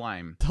kawaii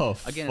slime.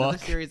 Again, another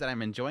series that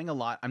I'm enjoying a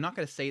lot. I'm not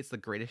going to say it's the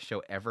greatest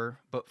show ever,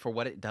 but for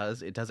what it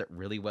does it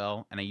really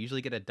well. And I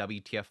usually get a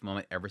WTF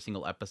moment every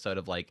single episode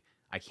of like,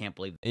 I can't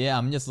believe. Yeah,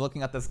 I'm just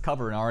looking at this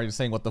cover and already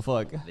saying, what the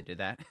fuck? They did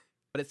that.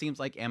 But it seems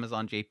like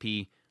Amazon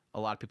JP, a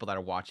lot of people that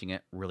are watching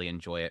it really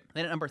enjoy it.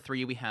 Then at number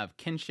 3, we have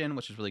Kenshin,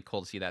 which is really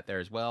cool to see that there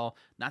as well.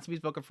 Natsume's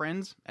Book of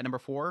Friends at number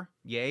 4.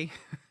 Yay.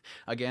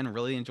 Again,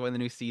 really enjoying the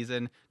new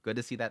season. Good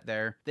to see that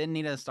there. Then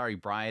Nina the Starry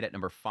Bride at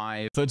number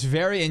 5. So it's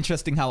very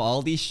interesting how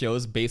all these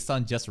shows, based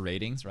on just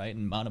ratings, right?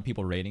 And amount of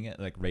people rating it,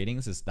 like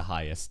ratings is the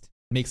highest.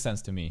 Makes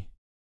sense to me.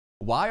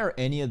 Why are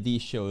any of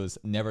these shows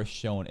never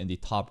shown in the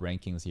top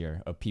rankings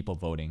here of people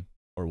voting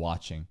or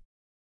watching?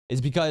 It's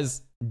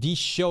because these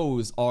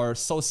shows are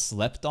so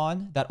slept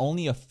on that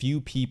only a few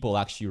people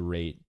actually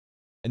rate.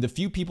 And the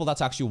few people that's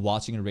actually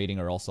watching and rating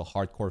are also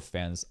hardcore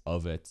fans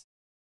of it.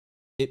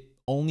 It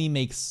only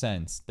makes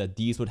sense that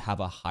these would have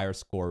a higher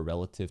score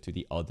relative to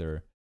the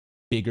other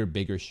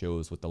bigger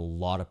shows with a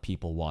lot of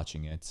people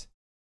watching it.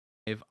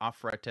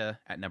 Afreta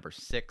at number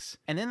 6.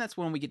 And then that's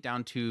when we get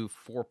down to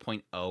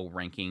 4.0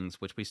 rankings,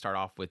 which we start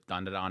off with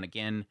Dandadan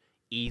again.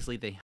 Easily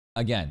they...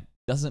 Again,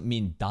 doesn't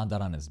mean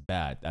Dandadan is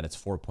bad, that it's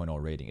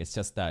 4.0 rating. It's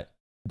just that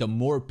the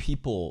more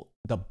people,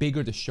 the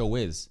bigger the show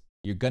is,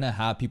 you're gonna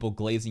have people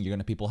glazing, you're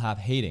gonna people have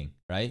hating,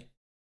 right?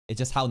 It's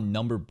just how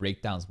number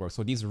breakdowns work.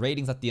 So these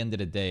ratings at the end of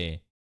the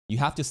day, you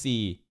have to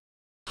see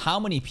how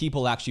many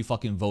people actually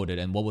fucking voted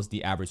and what was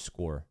the average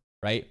score,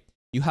 right?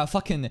 You have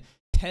fucking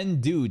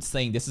 10 dudes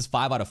saying this is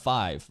 5 out of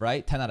 5,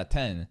 right? 10 out of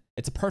 10.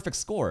 It's a perfect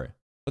score.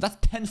 But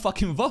that's 10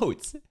 fucking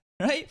votes.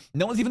 Right?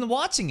 No one's even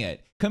watching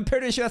it.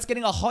 Compared to a show that's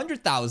getting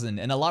 100,000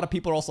 and a lot of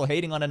people are also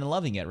hating on it and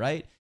loving it,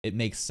 right? It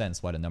makes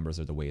sense why the numbers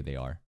are the way they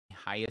are.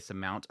 Highest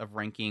amount of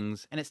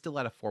rankings, and it's still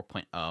at a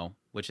 4.0,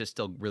 which is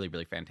still really,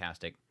 really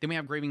fantastic. Then we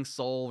have Grieving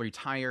Soul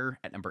Retire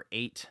at number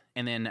 8,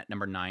 and then at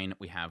number 9,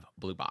 we have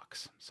Blue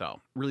Box.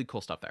 So really cool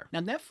stuff there.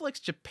 Now,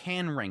 Netflix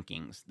Japan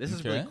rankings. This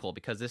is really cool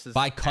because this is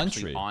by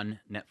country on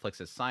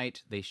Netflix's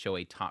site. They show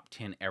a top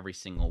 10 every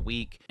single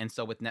week. And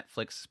so with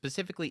Netflix,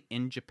 specifically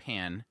in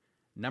Japan,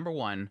 number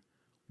 1,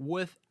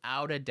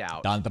 without a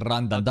doubt,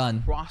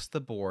 across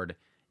the board,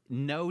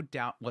 no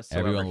doubt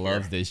whatsoever. Everyone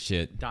loves this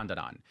shit.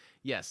 Dandadan.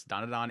 Yes,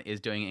 Dandadan is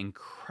doing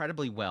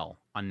incredibly well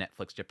on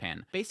Netflix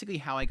Japan. Basically,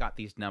 how I got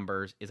these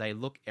numbers is I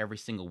look every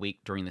single week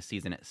during the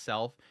season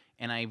itself,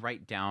 and I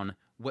write down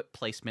what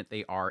placement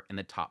they are in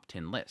the top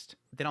 10 list.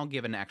 Then I'll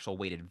give an actual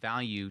weighted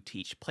value to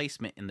each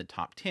placement in the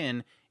top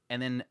 10,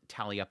 and then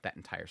tally up that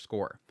entire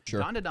score.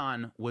 Sure.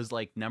 Dandadan was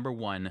like number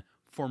 1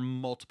 for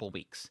multiple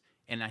weeks.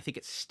 And I think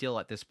it's still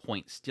at this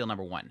point, still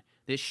number 1.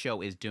 This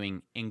show is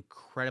doing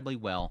incredibly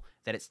well,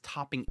 that it's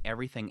topping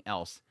everything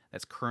else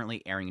that's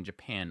currently airing in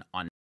Japan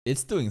on.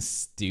 It's doing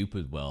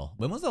stupid well.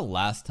 When was the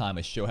last time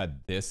a show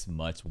had this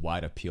much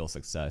wide appeal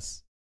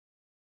success?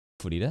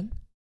 Furiden?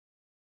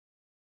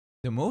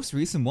 The most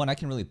recent one I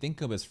can really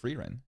think of is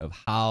Freerun,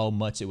 of how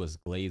much it was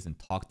glazed and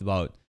talked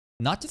about.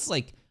 Not just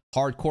like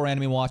hardcore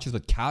anime watchers,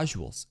 but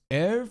casuals.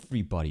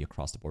 Everybody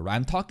across the board. Right?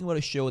 I'm talking about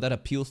a show that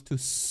appeals to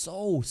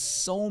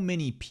so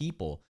many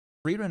people.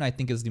 Freerun, I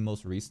think, is the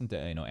most recent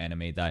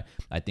anime that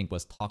I think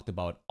was talked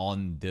about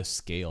on this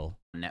scale.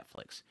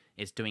 Netflix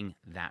is doing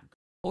that.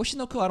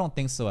 Oshinoko, I don't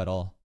think so at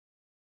all.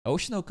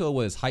 Oshinoko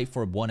was hyped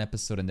for one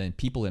episode and then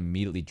people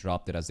immediately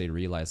dropped it as they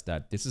realized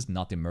that this is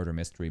not the murder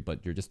mystery,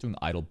 but you're just doing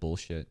idle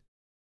bullshit.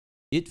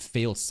 It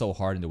failed so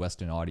hard in the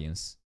Western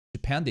audience.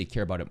 Japan, they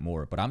care about it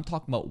more, but I'm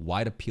talking about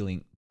wide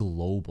appealing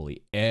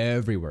globally,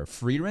 everywhere.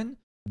 Freerun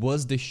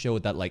was the show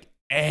that like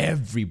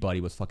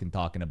everybody was fucking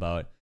talking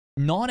about.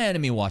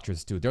 Non-anime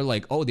watchers too. They're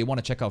like, oh, they want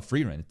to check out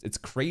Freerun. It's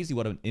crazy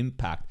what an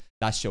impact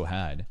that show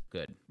had.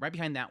 Good. Right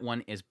behind that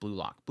one is Blue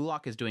Lock. Blue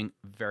Lock is doing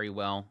very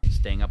well,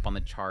 staying up on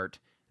the chart.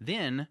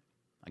 Then,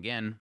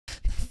 again...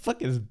 the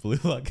fuck is Blue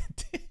Lock?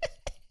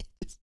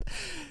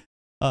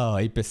 Oh,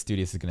 8-Bit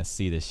Studios is going to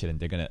see this shit and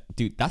they're going to...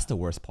 Dude, that's the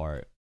worst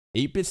part.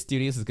 8-Bit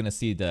Studios is going to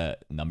see the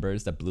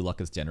numbers that Blue Lock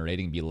is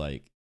generating and be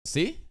like,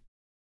 see?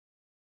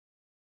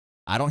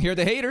 I don't hear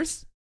the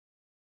haters.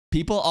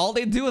 People, all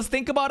they do is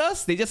think about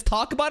us. They just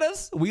talk about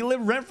us. We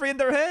live rent-free in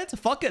their heads.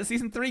 Fuck it.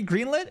 Season 3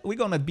 greenlit. We're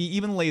going to be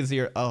even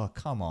lazier. Oh,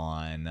 come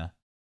on.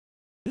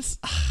 This...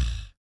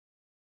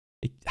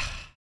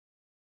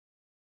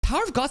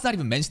 Tower of God's not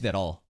even mentioned at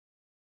all.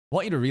 I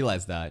want you to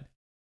realize that.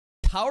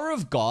 Tower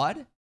of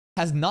God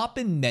has not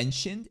been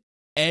mentioned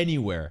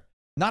anywhere.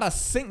 Not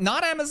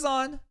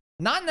Amazon,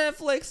 not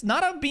Netflix,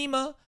 not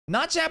Abima,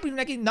 Not Japanese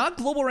ranking, not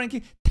global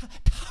ranking.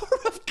 Tower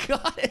of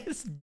God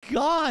is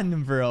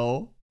gone,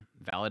 bro.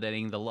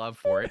 Validating the love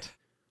for it.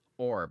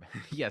 Orb.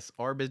 Yes,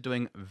 Orb is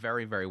doing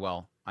very, very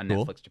well on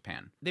Netflix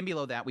Japan. Then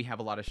below that, we have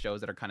a lot of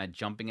shows that are kind of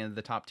jumping into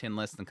the top 10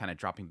 list and kind of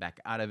dropping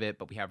back out of it.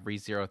 But we have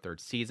ReZero third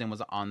season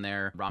was on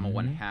there. Rama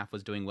 1/2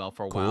 was doing well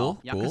for a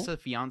while. Yakuza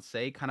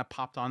Fiance kind of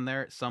popped on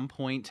there at some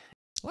point.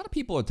 A lot of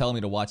people are telling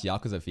me to watch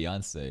Yakuza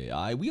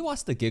Fiance. We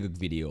watched the gig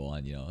video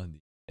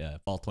on,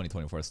 fall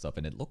 2024 stuff,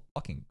 and it looked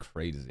fucking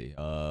crazy.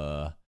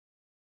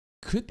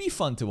 Could be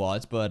fun to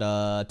watch,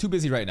 but too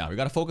busy right now. We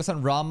gotta focus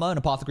on Ranma and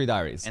Apothecary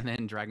Diaries. And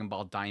then Dragon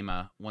Ball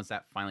Daima, once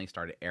that finally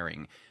started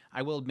airing.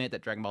 I will admit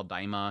that Dragon Ball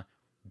Daima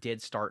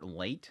did start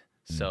late,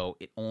 so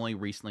it only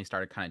recently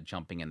started kind of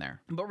jumping in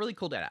there. But really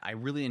cool data. I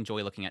really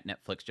enjoy looking at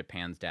Netflix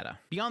Japan's data.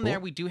 Beyond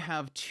there, we do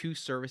have 2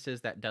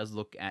 services that does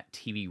look at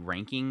TV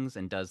rankings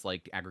and does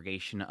like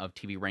aggregation of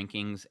TV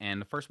rankings.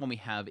 And the first one we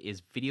have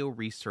is Video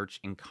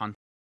Research and Content.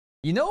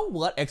 You know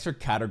what extra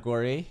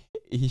category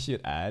he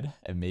should add,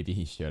 and maybe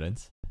he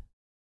shouldn't?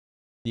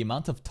 The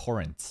amount of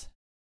torrents,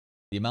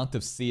 the amount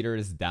of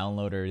seeders,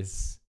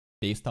 downloaders,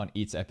 based on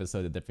each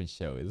episode of different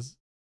shows.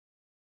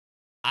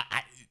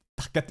 I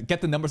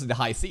get the numbers of the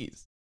high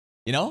seas,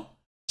 you know?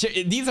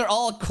 These are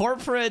all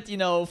corporate,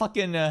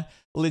 fucking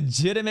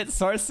legitimate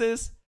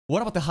sources.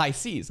 What about the high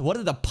seas? What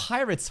do the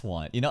pirates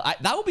want?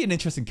 That would be an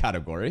interesting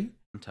category.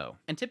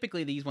 And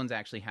typically these ones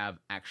actually have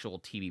actual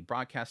TV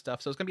broadcast stuff.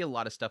 So it's going to be a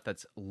lot of stuff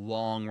that's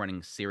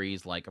long-running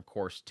series. Like, of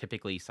course,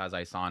 typically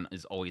Sazai-san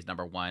is always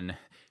 #1.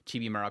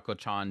 Chibi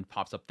Marako-chan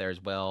pops up there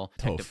as well.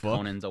 Detective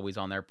Conan's always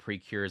on there.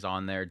 Precure's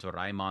on there.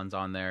 Doraemon's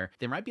on there.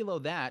 Then right below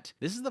that,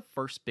 this is the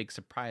first big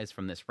surprise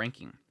from this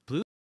ranking.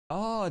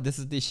 Oh, this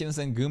is the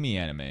Shinsengumi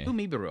anime.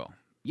 Blue Miburo.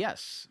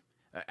 Yes.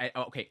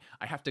 Okay,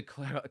 I have to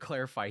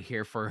clarify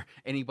here for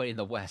anybody in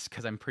the West,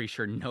 because I'm pretty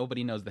sure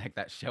nobody knows the heck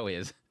that show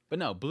is. But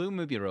no, Blue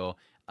Miburo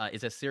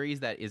is a series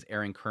that is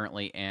airing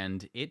currently,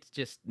 and it's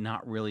just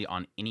not really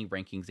on any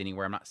rankings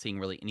anywhere. I'm not seeing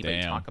really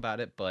anybody talk about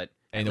it, but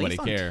at least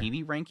on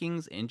TV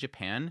rankings in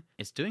Japan,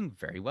 it's doing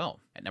very well.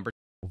 At number...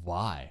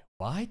 Why?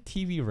 Why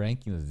TV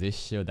rankings this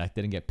show that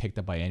didn't get picked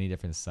up by any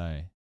different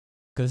site?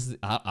 Because,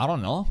 I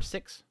don't know.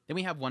 6. Then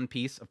we have One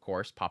Piece, of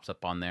course, pops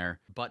up on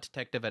there. Butt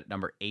Detective at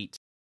number 8.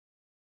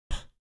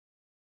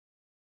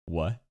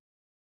 What?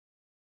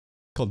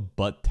 Called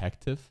Butt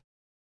Detective?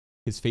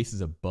 His face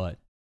is a butt.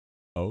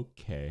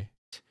 Okay.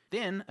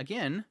 Then,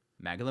 again,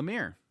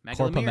 Magalamir.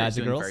 Magalamir is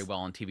doing very well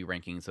on TV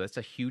rankings, so that's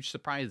a huge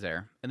surprise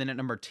there. And then at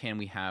number 10,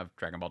 we have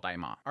Dragon Ball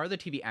Daima. Our other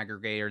TV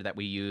aggregator that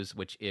we use,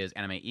 which is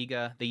Anime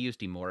Iga, they use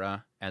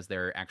Demora as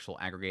their actual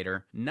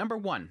aggregator. Number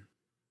 1.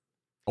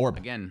 Orb.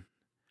 Again,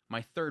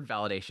 my third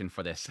validation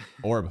for this.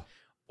 Orb.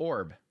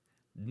 Orb.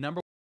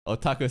 Number...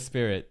 Otaku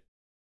Spirit.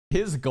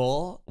 His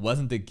goal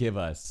wasn't to give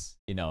us,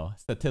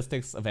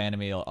 statistics of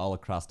anime all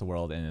across the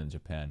world and in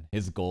Japan.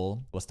 His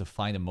goal was to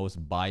find the most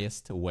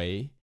biased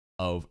way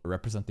of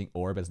representing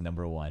Orb as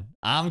number 1.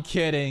 I'm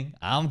kidding,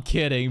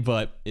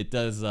 but it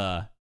does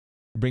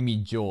bring me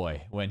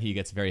joy when he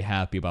gets very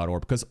happy about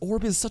Orb, because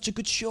Orb is such a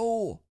good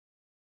show.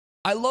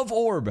 I love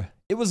Orb.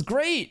 It was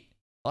great.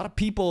 A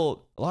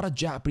lot of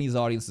Japanese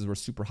audiences were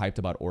super hyped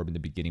about Orb in the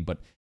beginning, but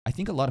I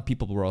think a lot of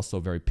people were also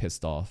very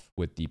pissed off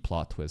with the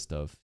plot twist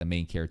of the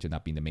main character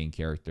not being the main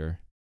character,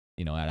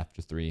 at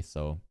after 3.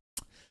 So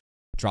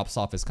drops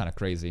off is kind of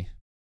crazy.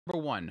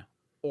 Number 1,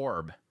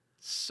 Orb.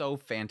 So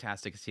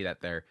fantastic to see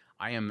that there.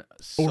 I am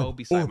so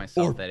beside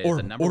myself that it is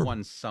a number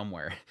 1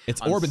 somewhere.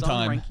 It's on Orb in some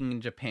time. ranking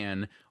in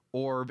Japan,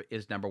 Orb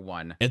is number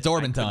 1. It's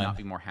Orb in time. I could time. not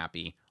be more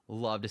happy.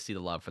 Love to see the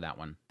love for that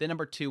one. Then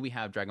number 2, we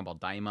have Dragon Ball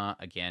Daima.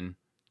 Again,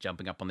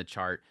 jumping up on the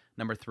chart.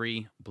 Number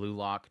 3, Blue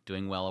Lock,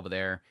 doing well over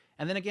there.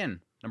 And then again,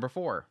 number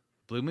 4,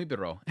 Blue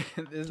Miburo.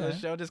 This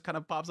show just kind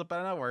of pops up out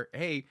of nowhere.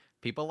 Hey,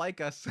 people like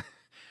us.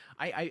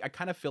 I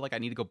kind of feel like I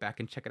need to go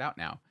back and check it out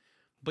now.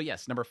 But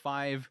yes, number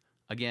 5,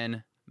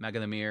 again,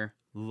 Magalamir.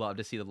 Love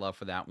to see the love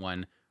for that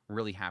one.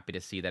 Really happy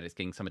to see that it's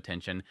getting some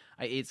attention.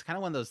 It's kind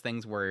of one of those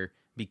things where,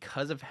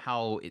 because of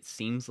how it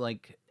seems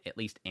like at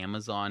least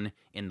Amazon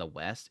in the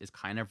West is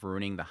kind of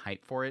ruining the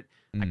hype for it,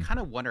 I kind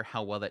of wonder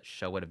how well that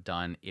show would have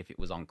done if it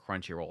was on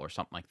Crunchyroll or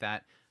something like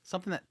that.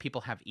 Something that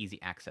people have easy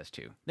access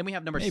to. Then we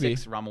have number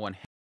 6, Rama 1.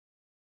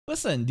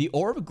 Listen, the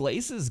Orb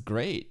Glaze is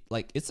great.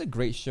 Like, it's a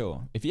great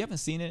show. If you haven't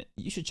seen it,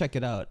 you should check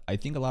it out. I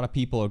think a lot of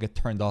people will get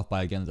turned off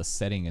by, again, the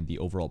setting and the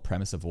overall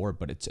premise of Orb,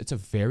 but it's a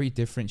very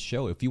different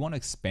show. If you want to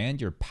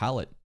expand your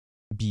palette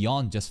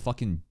beyond just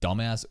fucking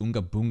dumbass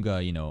Unga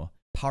Boonga,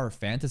 power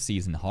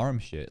fantasies and harem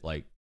shit,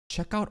 like,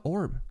 check out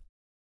Orb.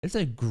 It's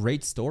a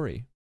great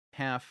story.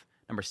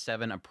 Number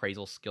 7,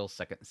 Appraisal Skills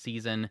 2nd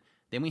season.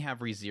 Then we have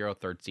ReZero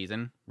 3rd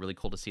season. Really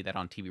cool to see that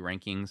on TV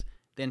rankings.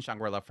 Then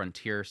Shangri-La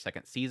Frontier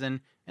 2nd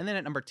season. And then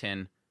at number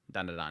 10,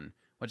 Dandadan.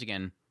 Which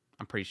again,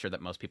 I'm pretty sure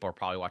that most people are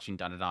probably watching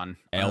Dandadan on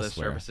other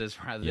services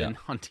rather than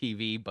on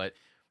TV, but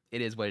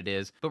it is what it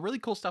is. But really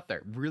cool stuff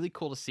there. Really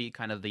cool to see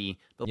kind of the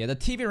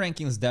TV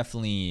rankings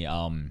definitely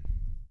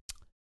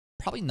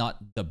probably not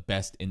the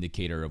best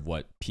indicator of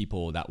what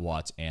people that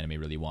watch anime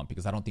really want,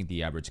 because I don't think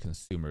the average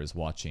consumer is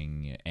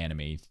watching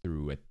anime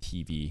through a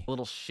TV. A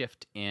little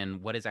shift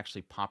in what is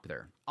actually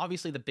popular.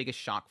 Obviously, the biggest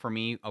shock for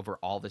me over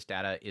all this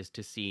data is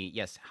to see,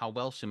 yes, how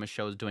well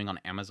Sumisho is doing on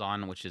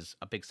Amazon, which is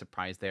a big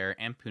surprise there,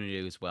 and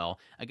Punadu as well.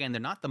 Again,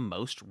 they're not the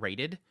most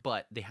rated,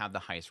 but they have the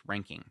highest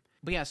ranking.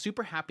 But yeah,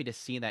 super happy to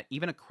see that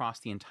even across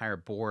the entire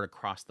board,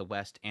 across the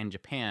West and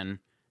Japan,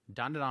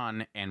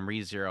 Dandadan and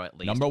ReZero at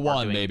least Number are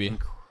one, doing baby.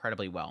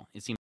 incredibly well.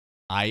 It seems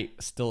I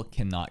still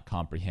cannot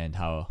comprehend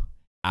how,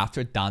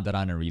 after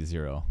Dandadan and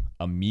ReZero,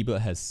 Amoeba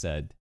has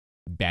said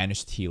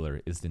Banished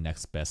Healer is the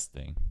next best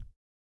thing.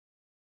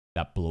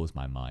 That blows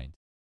my mind.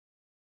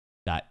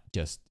 That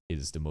just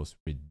is the most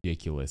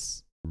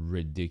ridiculous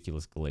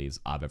glaze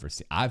I've ever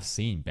seen. I've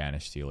seen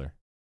Banished Healer.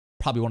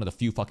 Probably one of the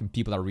few fucking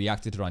people that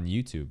reacted to it on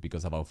YouTube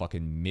because of how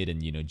fucking mid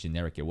and,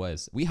 generic it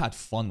was. We had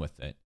fun with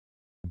it.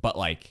 But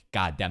like,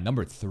 goddamn,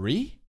 number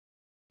 3?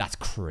 That's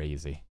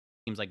crazy.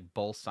 Seems like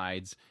both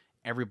sides,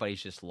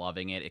 everybody's just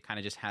loving it. It kind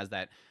of just has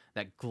that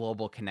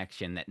global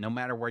connection that no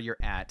matter where you're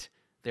at,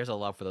 there's a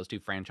love for those two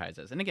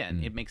franchises. And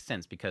again, it makes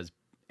sense because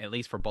at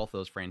least for both of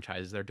those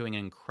franchises, they're doing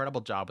an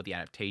incredible job with the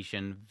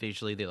adaptation.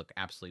 Visually, they look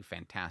absolutely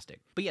fantastic.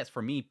 But yes,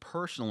 for me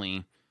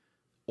personally,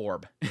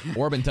 Orb.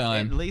 Orb in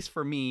time. At least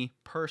for me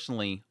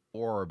personally,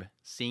 Orb,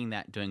 seeing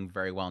that doing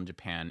very well in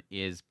Japan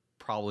is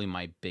probably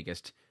my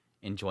biggest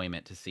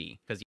enjoyment to see.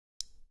 Because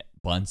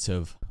bunch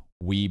of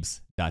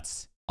weebs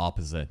that's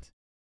opposite.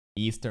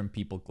 Eastern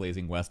people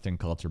glazing Western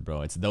culture,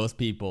 bro. It's those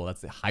people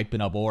that's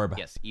hyping up Orb.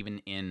 Yes, even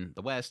in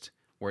the West,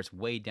 where it's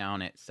way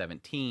down at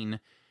 17,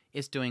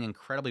 it's doing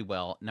incredibly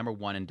well. Number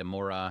 1 in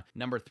Demora,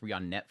 number 3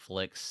 on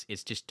Netflix.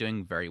 It's just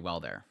doing very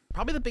well there.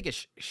 Probably the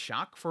biggest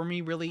shock for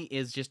me really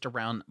is just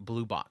around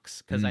Blue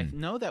Box, because I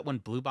know that when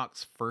Blue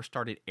Box first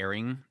started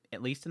airing,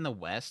 at least in the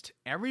West,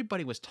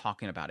 everybody was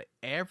talking about it.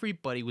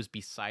 Everybody was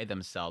beside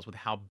themselves with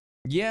how...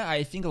 Yeah,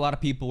 I think a lot of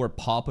people were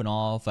popping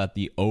off at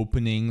the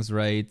openings,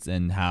 right?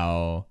 And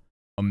how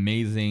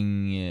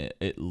amazing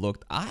it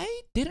looked.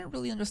 I didn't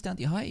really understand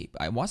the hype.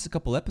 I watched a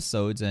couple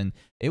episodes and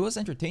it was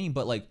entertaining,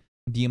 but like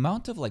the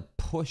amount of like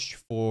push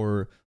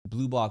for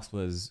Blue Box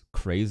was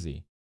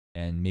crazy.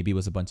 And maybe it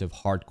was a bunch of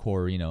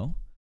hardcore,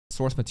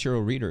 source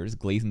material readers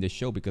glazing the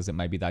show because it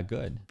might be that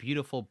good.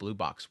 Beautiful Blue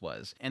Box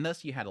was. And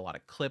thus you had a lot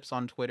of clips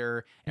on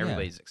Twitter.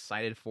 Everybody's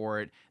excited for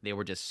it. They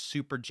were just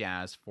super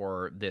jazzed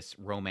for this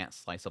romance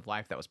slice of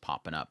life that was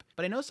popping up.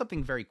 But I know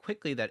something very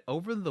quickly that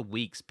over the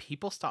weeks,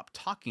 people stopped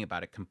talking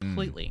about it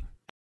completely.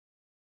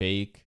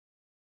 Fake,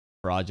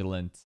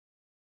 fraudulent.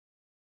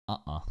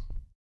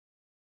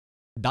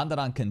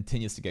 Dandadan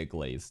continues to get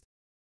glazed.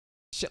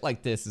 Shit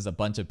like this is a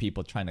bunch of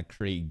people trying to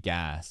create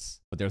gas,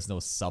 but there's no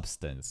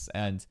substance.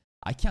 And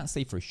I can't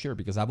say for sure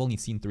because I've only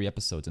seen 3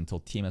 episodes until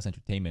TMS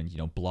Entertainment,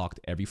 blocked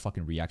every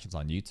fucking reactions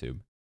on YouTube.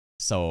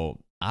 So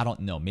I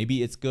don't know.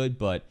 Maybe it's good,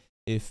 but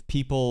if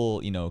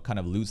people, kind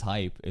of lose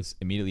hype is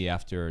immediately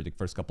after the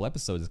first couple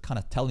episodes, it's kind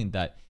of telling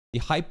that the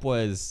hype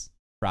was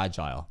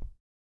fragile.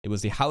 It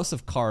was the house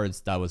of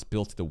cards that was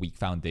built to the weak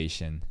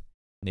foundation.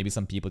 Maybe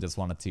some people just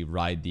wanted to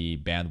ride the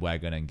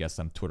bandwagon and get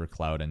some Twitter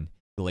clout and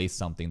glaze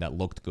something that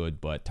looked good,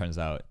 but turns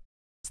out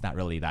it's not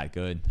really that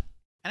good.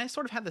 And I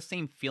sort of had the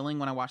same feeling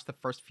when I watched the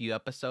first few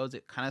episodes.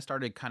 It kind of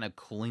started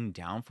cooling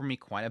down for me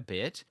quite a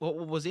bit. What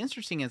was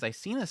interesting is I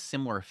seen a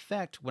similar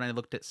effect when I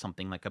looked at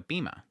something like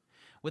Abema.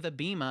 With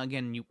Abema,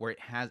 again, where it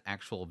has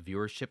actual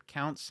viewership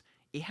counts,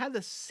 it had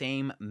the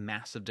same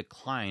massive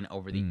decline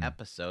over the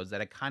episodes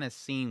that I kind of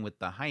seen with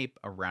the hype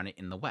around it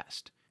in the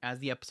West. As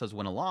the episodes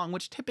went along,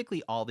 which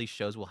typically all these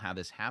shows will have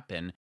this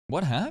happen.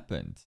 What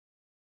happened?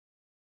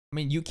 I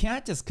mean, you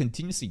can't just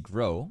continuously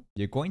grow.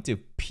 You're going to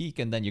peak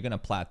and then you're going to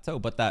plateau.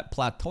 But that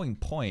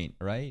plateauing point,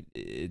 right?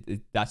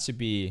 That should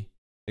be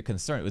the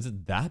concern. Was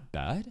it that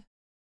bad?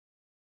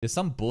 Did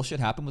some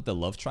bullshit happen with the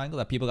love triangle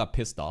that people got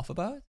pissed off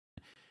about?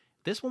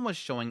 This one was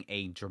showing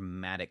a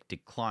dramatic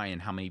decline in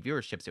how many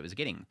viewerships it was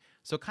getting.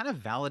 So it kind of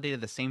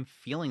validated the same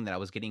feeling that I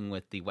was getting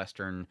with the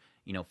Western,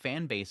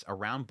 fan base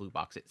around Blue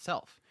Box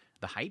itself.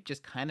 The hype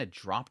just kind of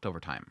dropped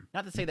over time.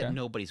 Not to say that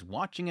nobody's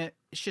watching it.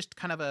 It's just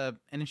kind of an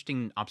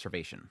interesting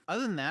observation.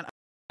 Other than that,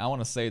 I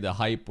want to say the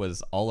hype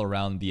was all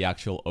around the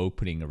actual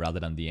opening rather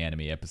than the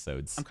anime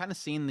episodes. I'm kind of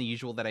seeing the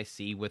usual that I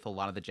see with a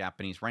lot of the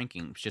Japanese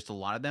rankings. Just a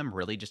lot of them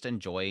really just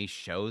enjoy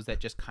shows that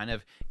just kind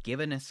of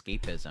give an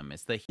escapism.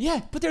 It's the...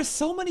 Yeah, but there's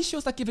so many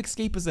shows that give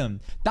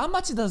escapism.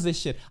 Damachi does this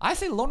shit. I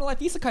say Loner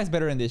Life Isekai is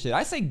better than this shit.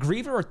 I say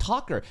Griever or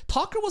Talker.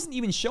 Talker wasn't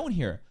even shown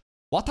here.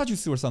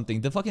 Watajutsu or something,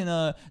 the fucking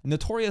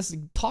notorious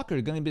Talker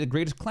gonna be the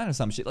greatest clan or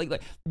some shit.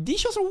 Like these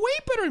shows are way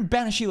better than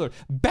Banished Healer.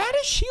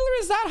 Banished Healer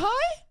is that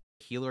high?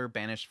 Healer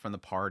banished from the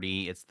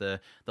party. It's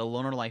the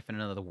Loner Life in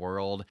Another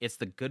World. It's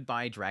the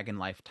Goodbye Dragon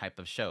Life type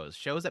of shows.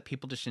 Shows that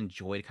people just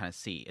enjoy to kind of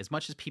see. As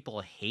much as people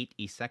hate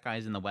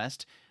isekais in the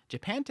West,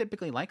 Japan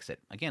typically likes it.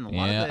 Again, a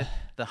lot of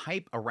the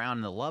hype around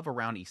and the love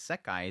around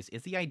isekais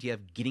is the idea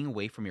of getting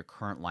away from your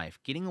current life,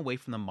 getting away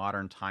from the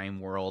modern time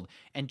world,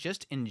 and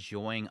just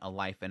enjoying a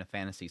life in a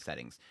fantasy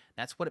settings.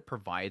 That's what it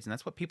provides, and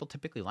that's what people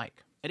typically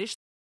like. Additionally,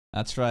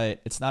 That's right.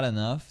 It's not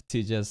enough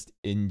to just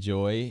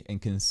enjoy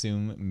and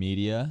consume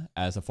media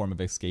as a form of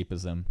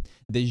escapism.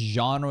 The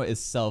genre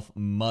itself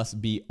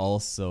must be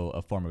also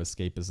a form of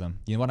escapism.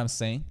 You know what I'm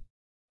saying?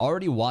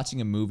 Already watching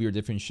a movie or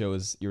different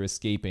shows, you're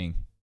escaping.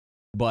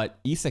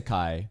 But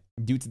isekai,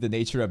 due to the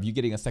nature of you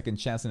getting a second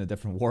chance in a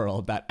different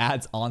world, that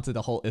adds on to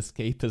the whole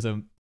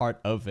escapism part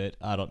of it.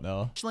 I don't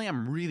know. Actually,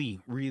 I'm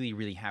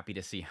really happy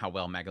to see how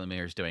well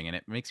Maglemeter is doing, and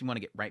it makes me want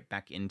to get right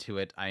back into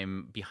it.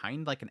 I'm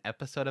behind like an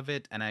episode of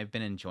it, and I've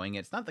been enjoying it.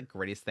 It's not the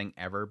greatest thing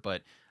ever,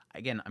 but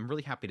again, I'm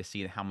really happy to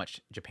see how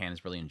much Japan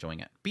is really enjoying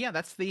it. But yeah,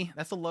 that's the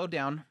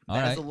lowdown.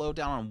 That is the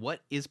lowdown on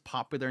what is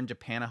popular in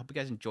Japan. I hope you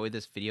guys enjoyed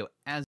this video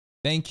as.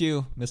 Thank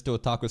you, Mr.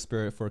 Otaku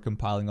Spirit, for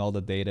compiling all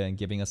the data and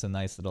giving us a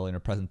nice little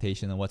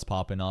presentation on what's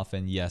popping off.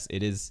 And yes,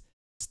 it is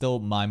still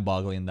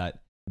mind-boggling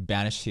that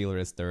Banished Healer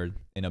is third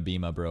in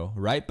Abima, bro.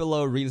 Right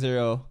below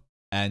ReZero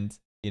and,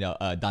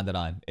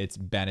 Dandadan. It's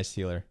Banished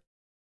Healer.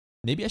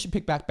 Maybe I should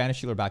pick Banished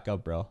Healer back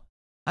up, bro.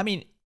 I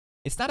mean,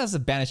 it's not as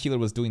if Banished Healer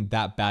was doing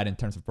that bad in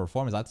terms of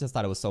performance. I just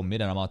thought it was so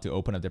mid and I'm about to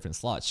open up different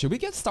slots. Should we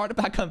get started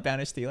back on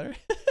Banished Healer?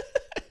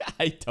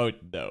 I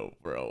don't know,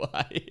 bro.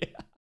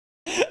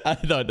 I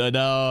don't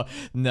know.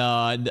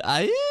 No,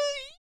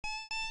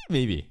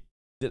 maybe.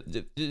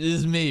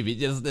 Just maybe.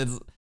 It's...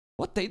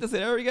 What date does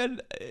it air again?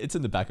 It's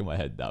in the back of my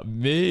head now.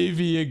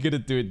 Maybe you're gonna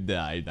do it.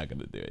 Nah, you're not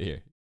gonna do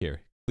it.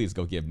 Here. Please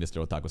go give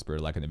Mr. Otaku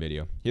Spirit a like in the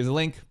video. Here's a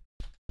link.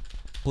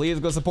 Please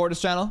go support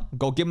this channel.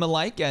 Go give him a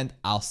like, and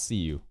I'll see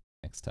you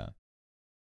next time.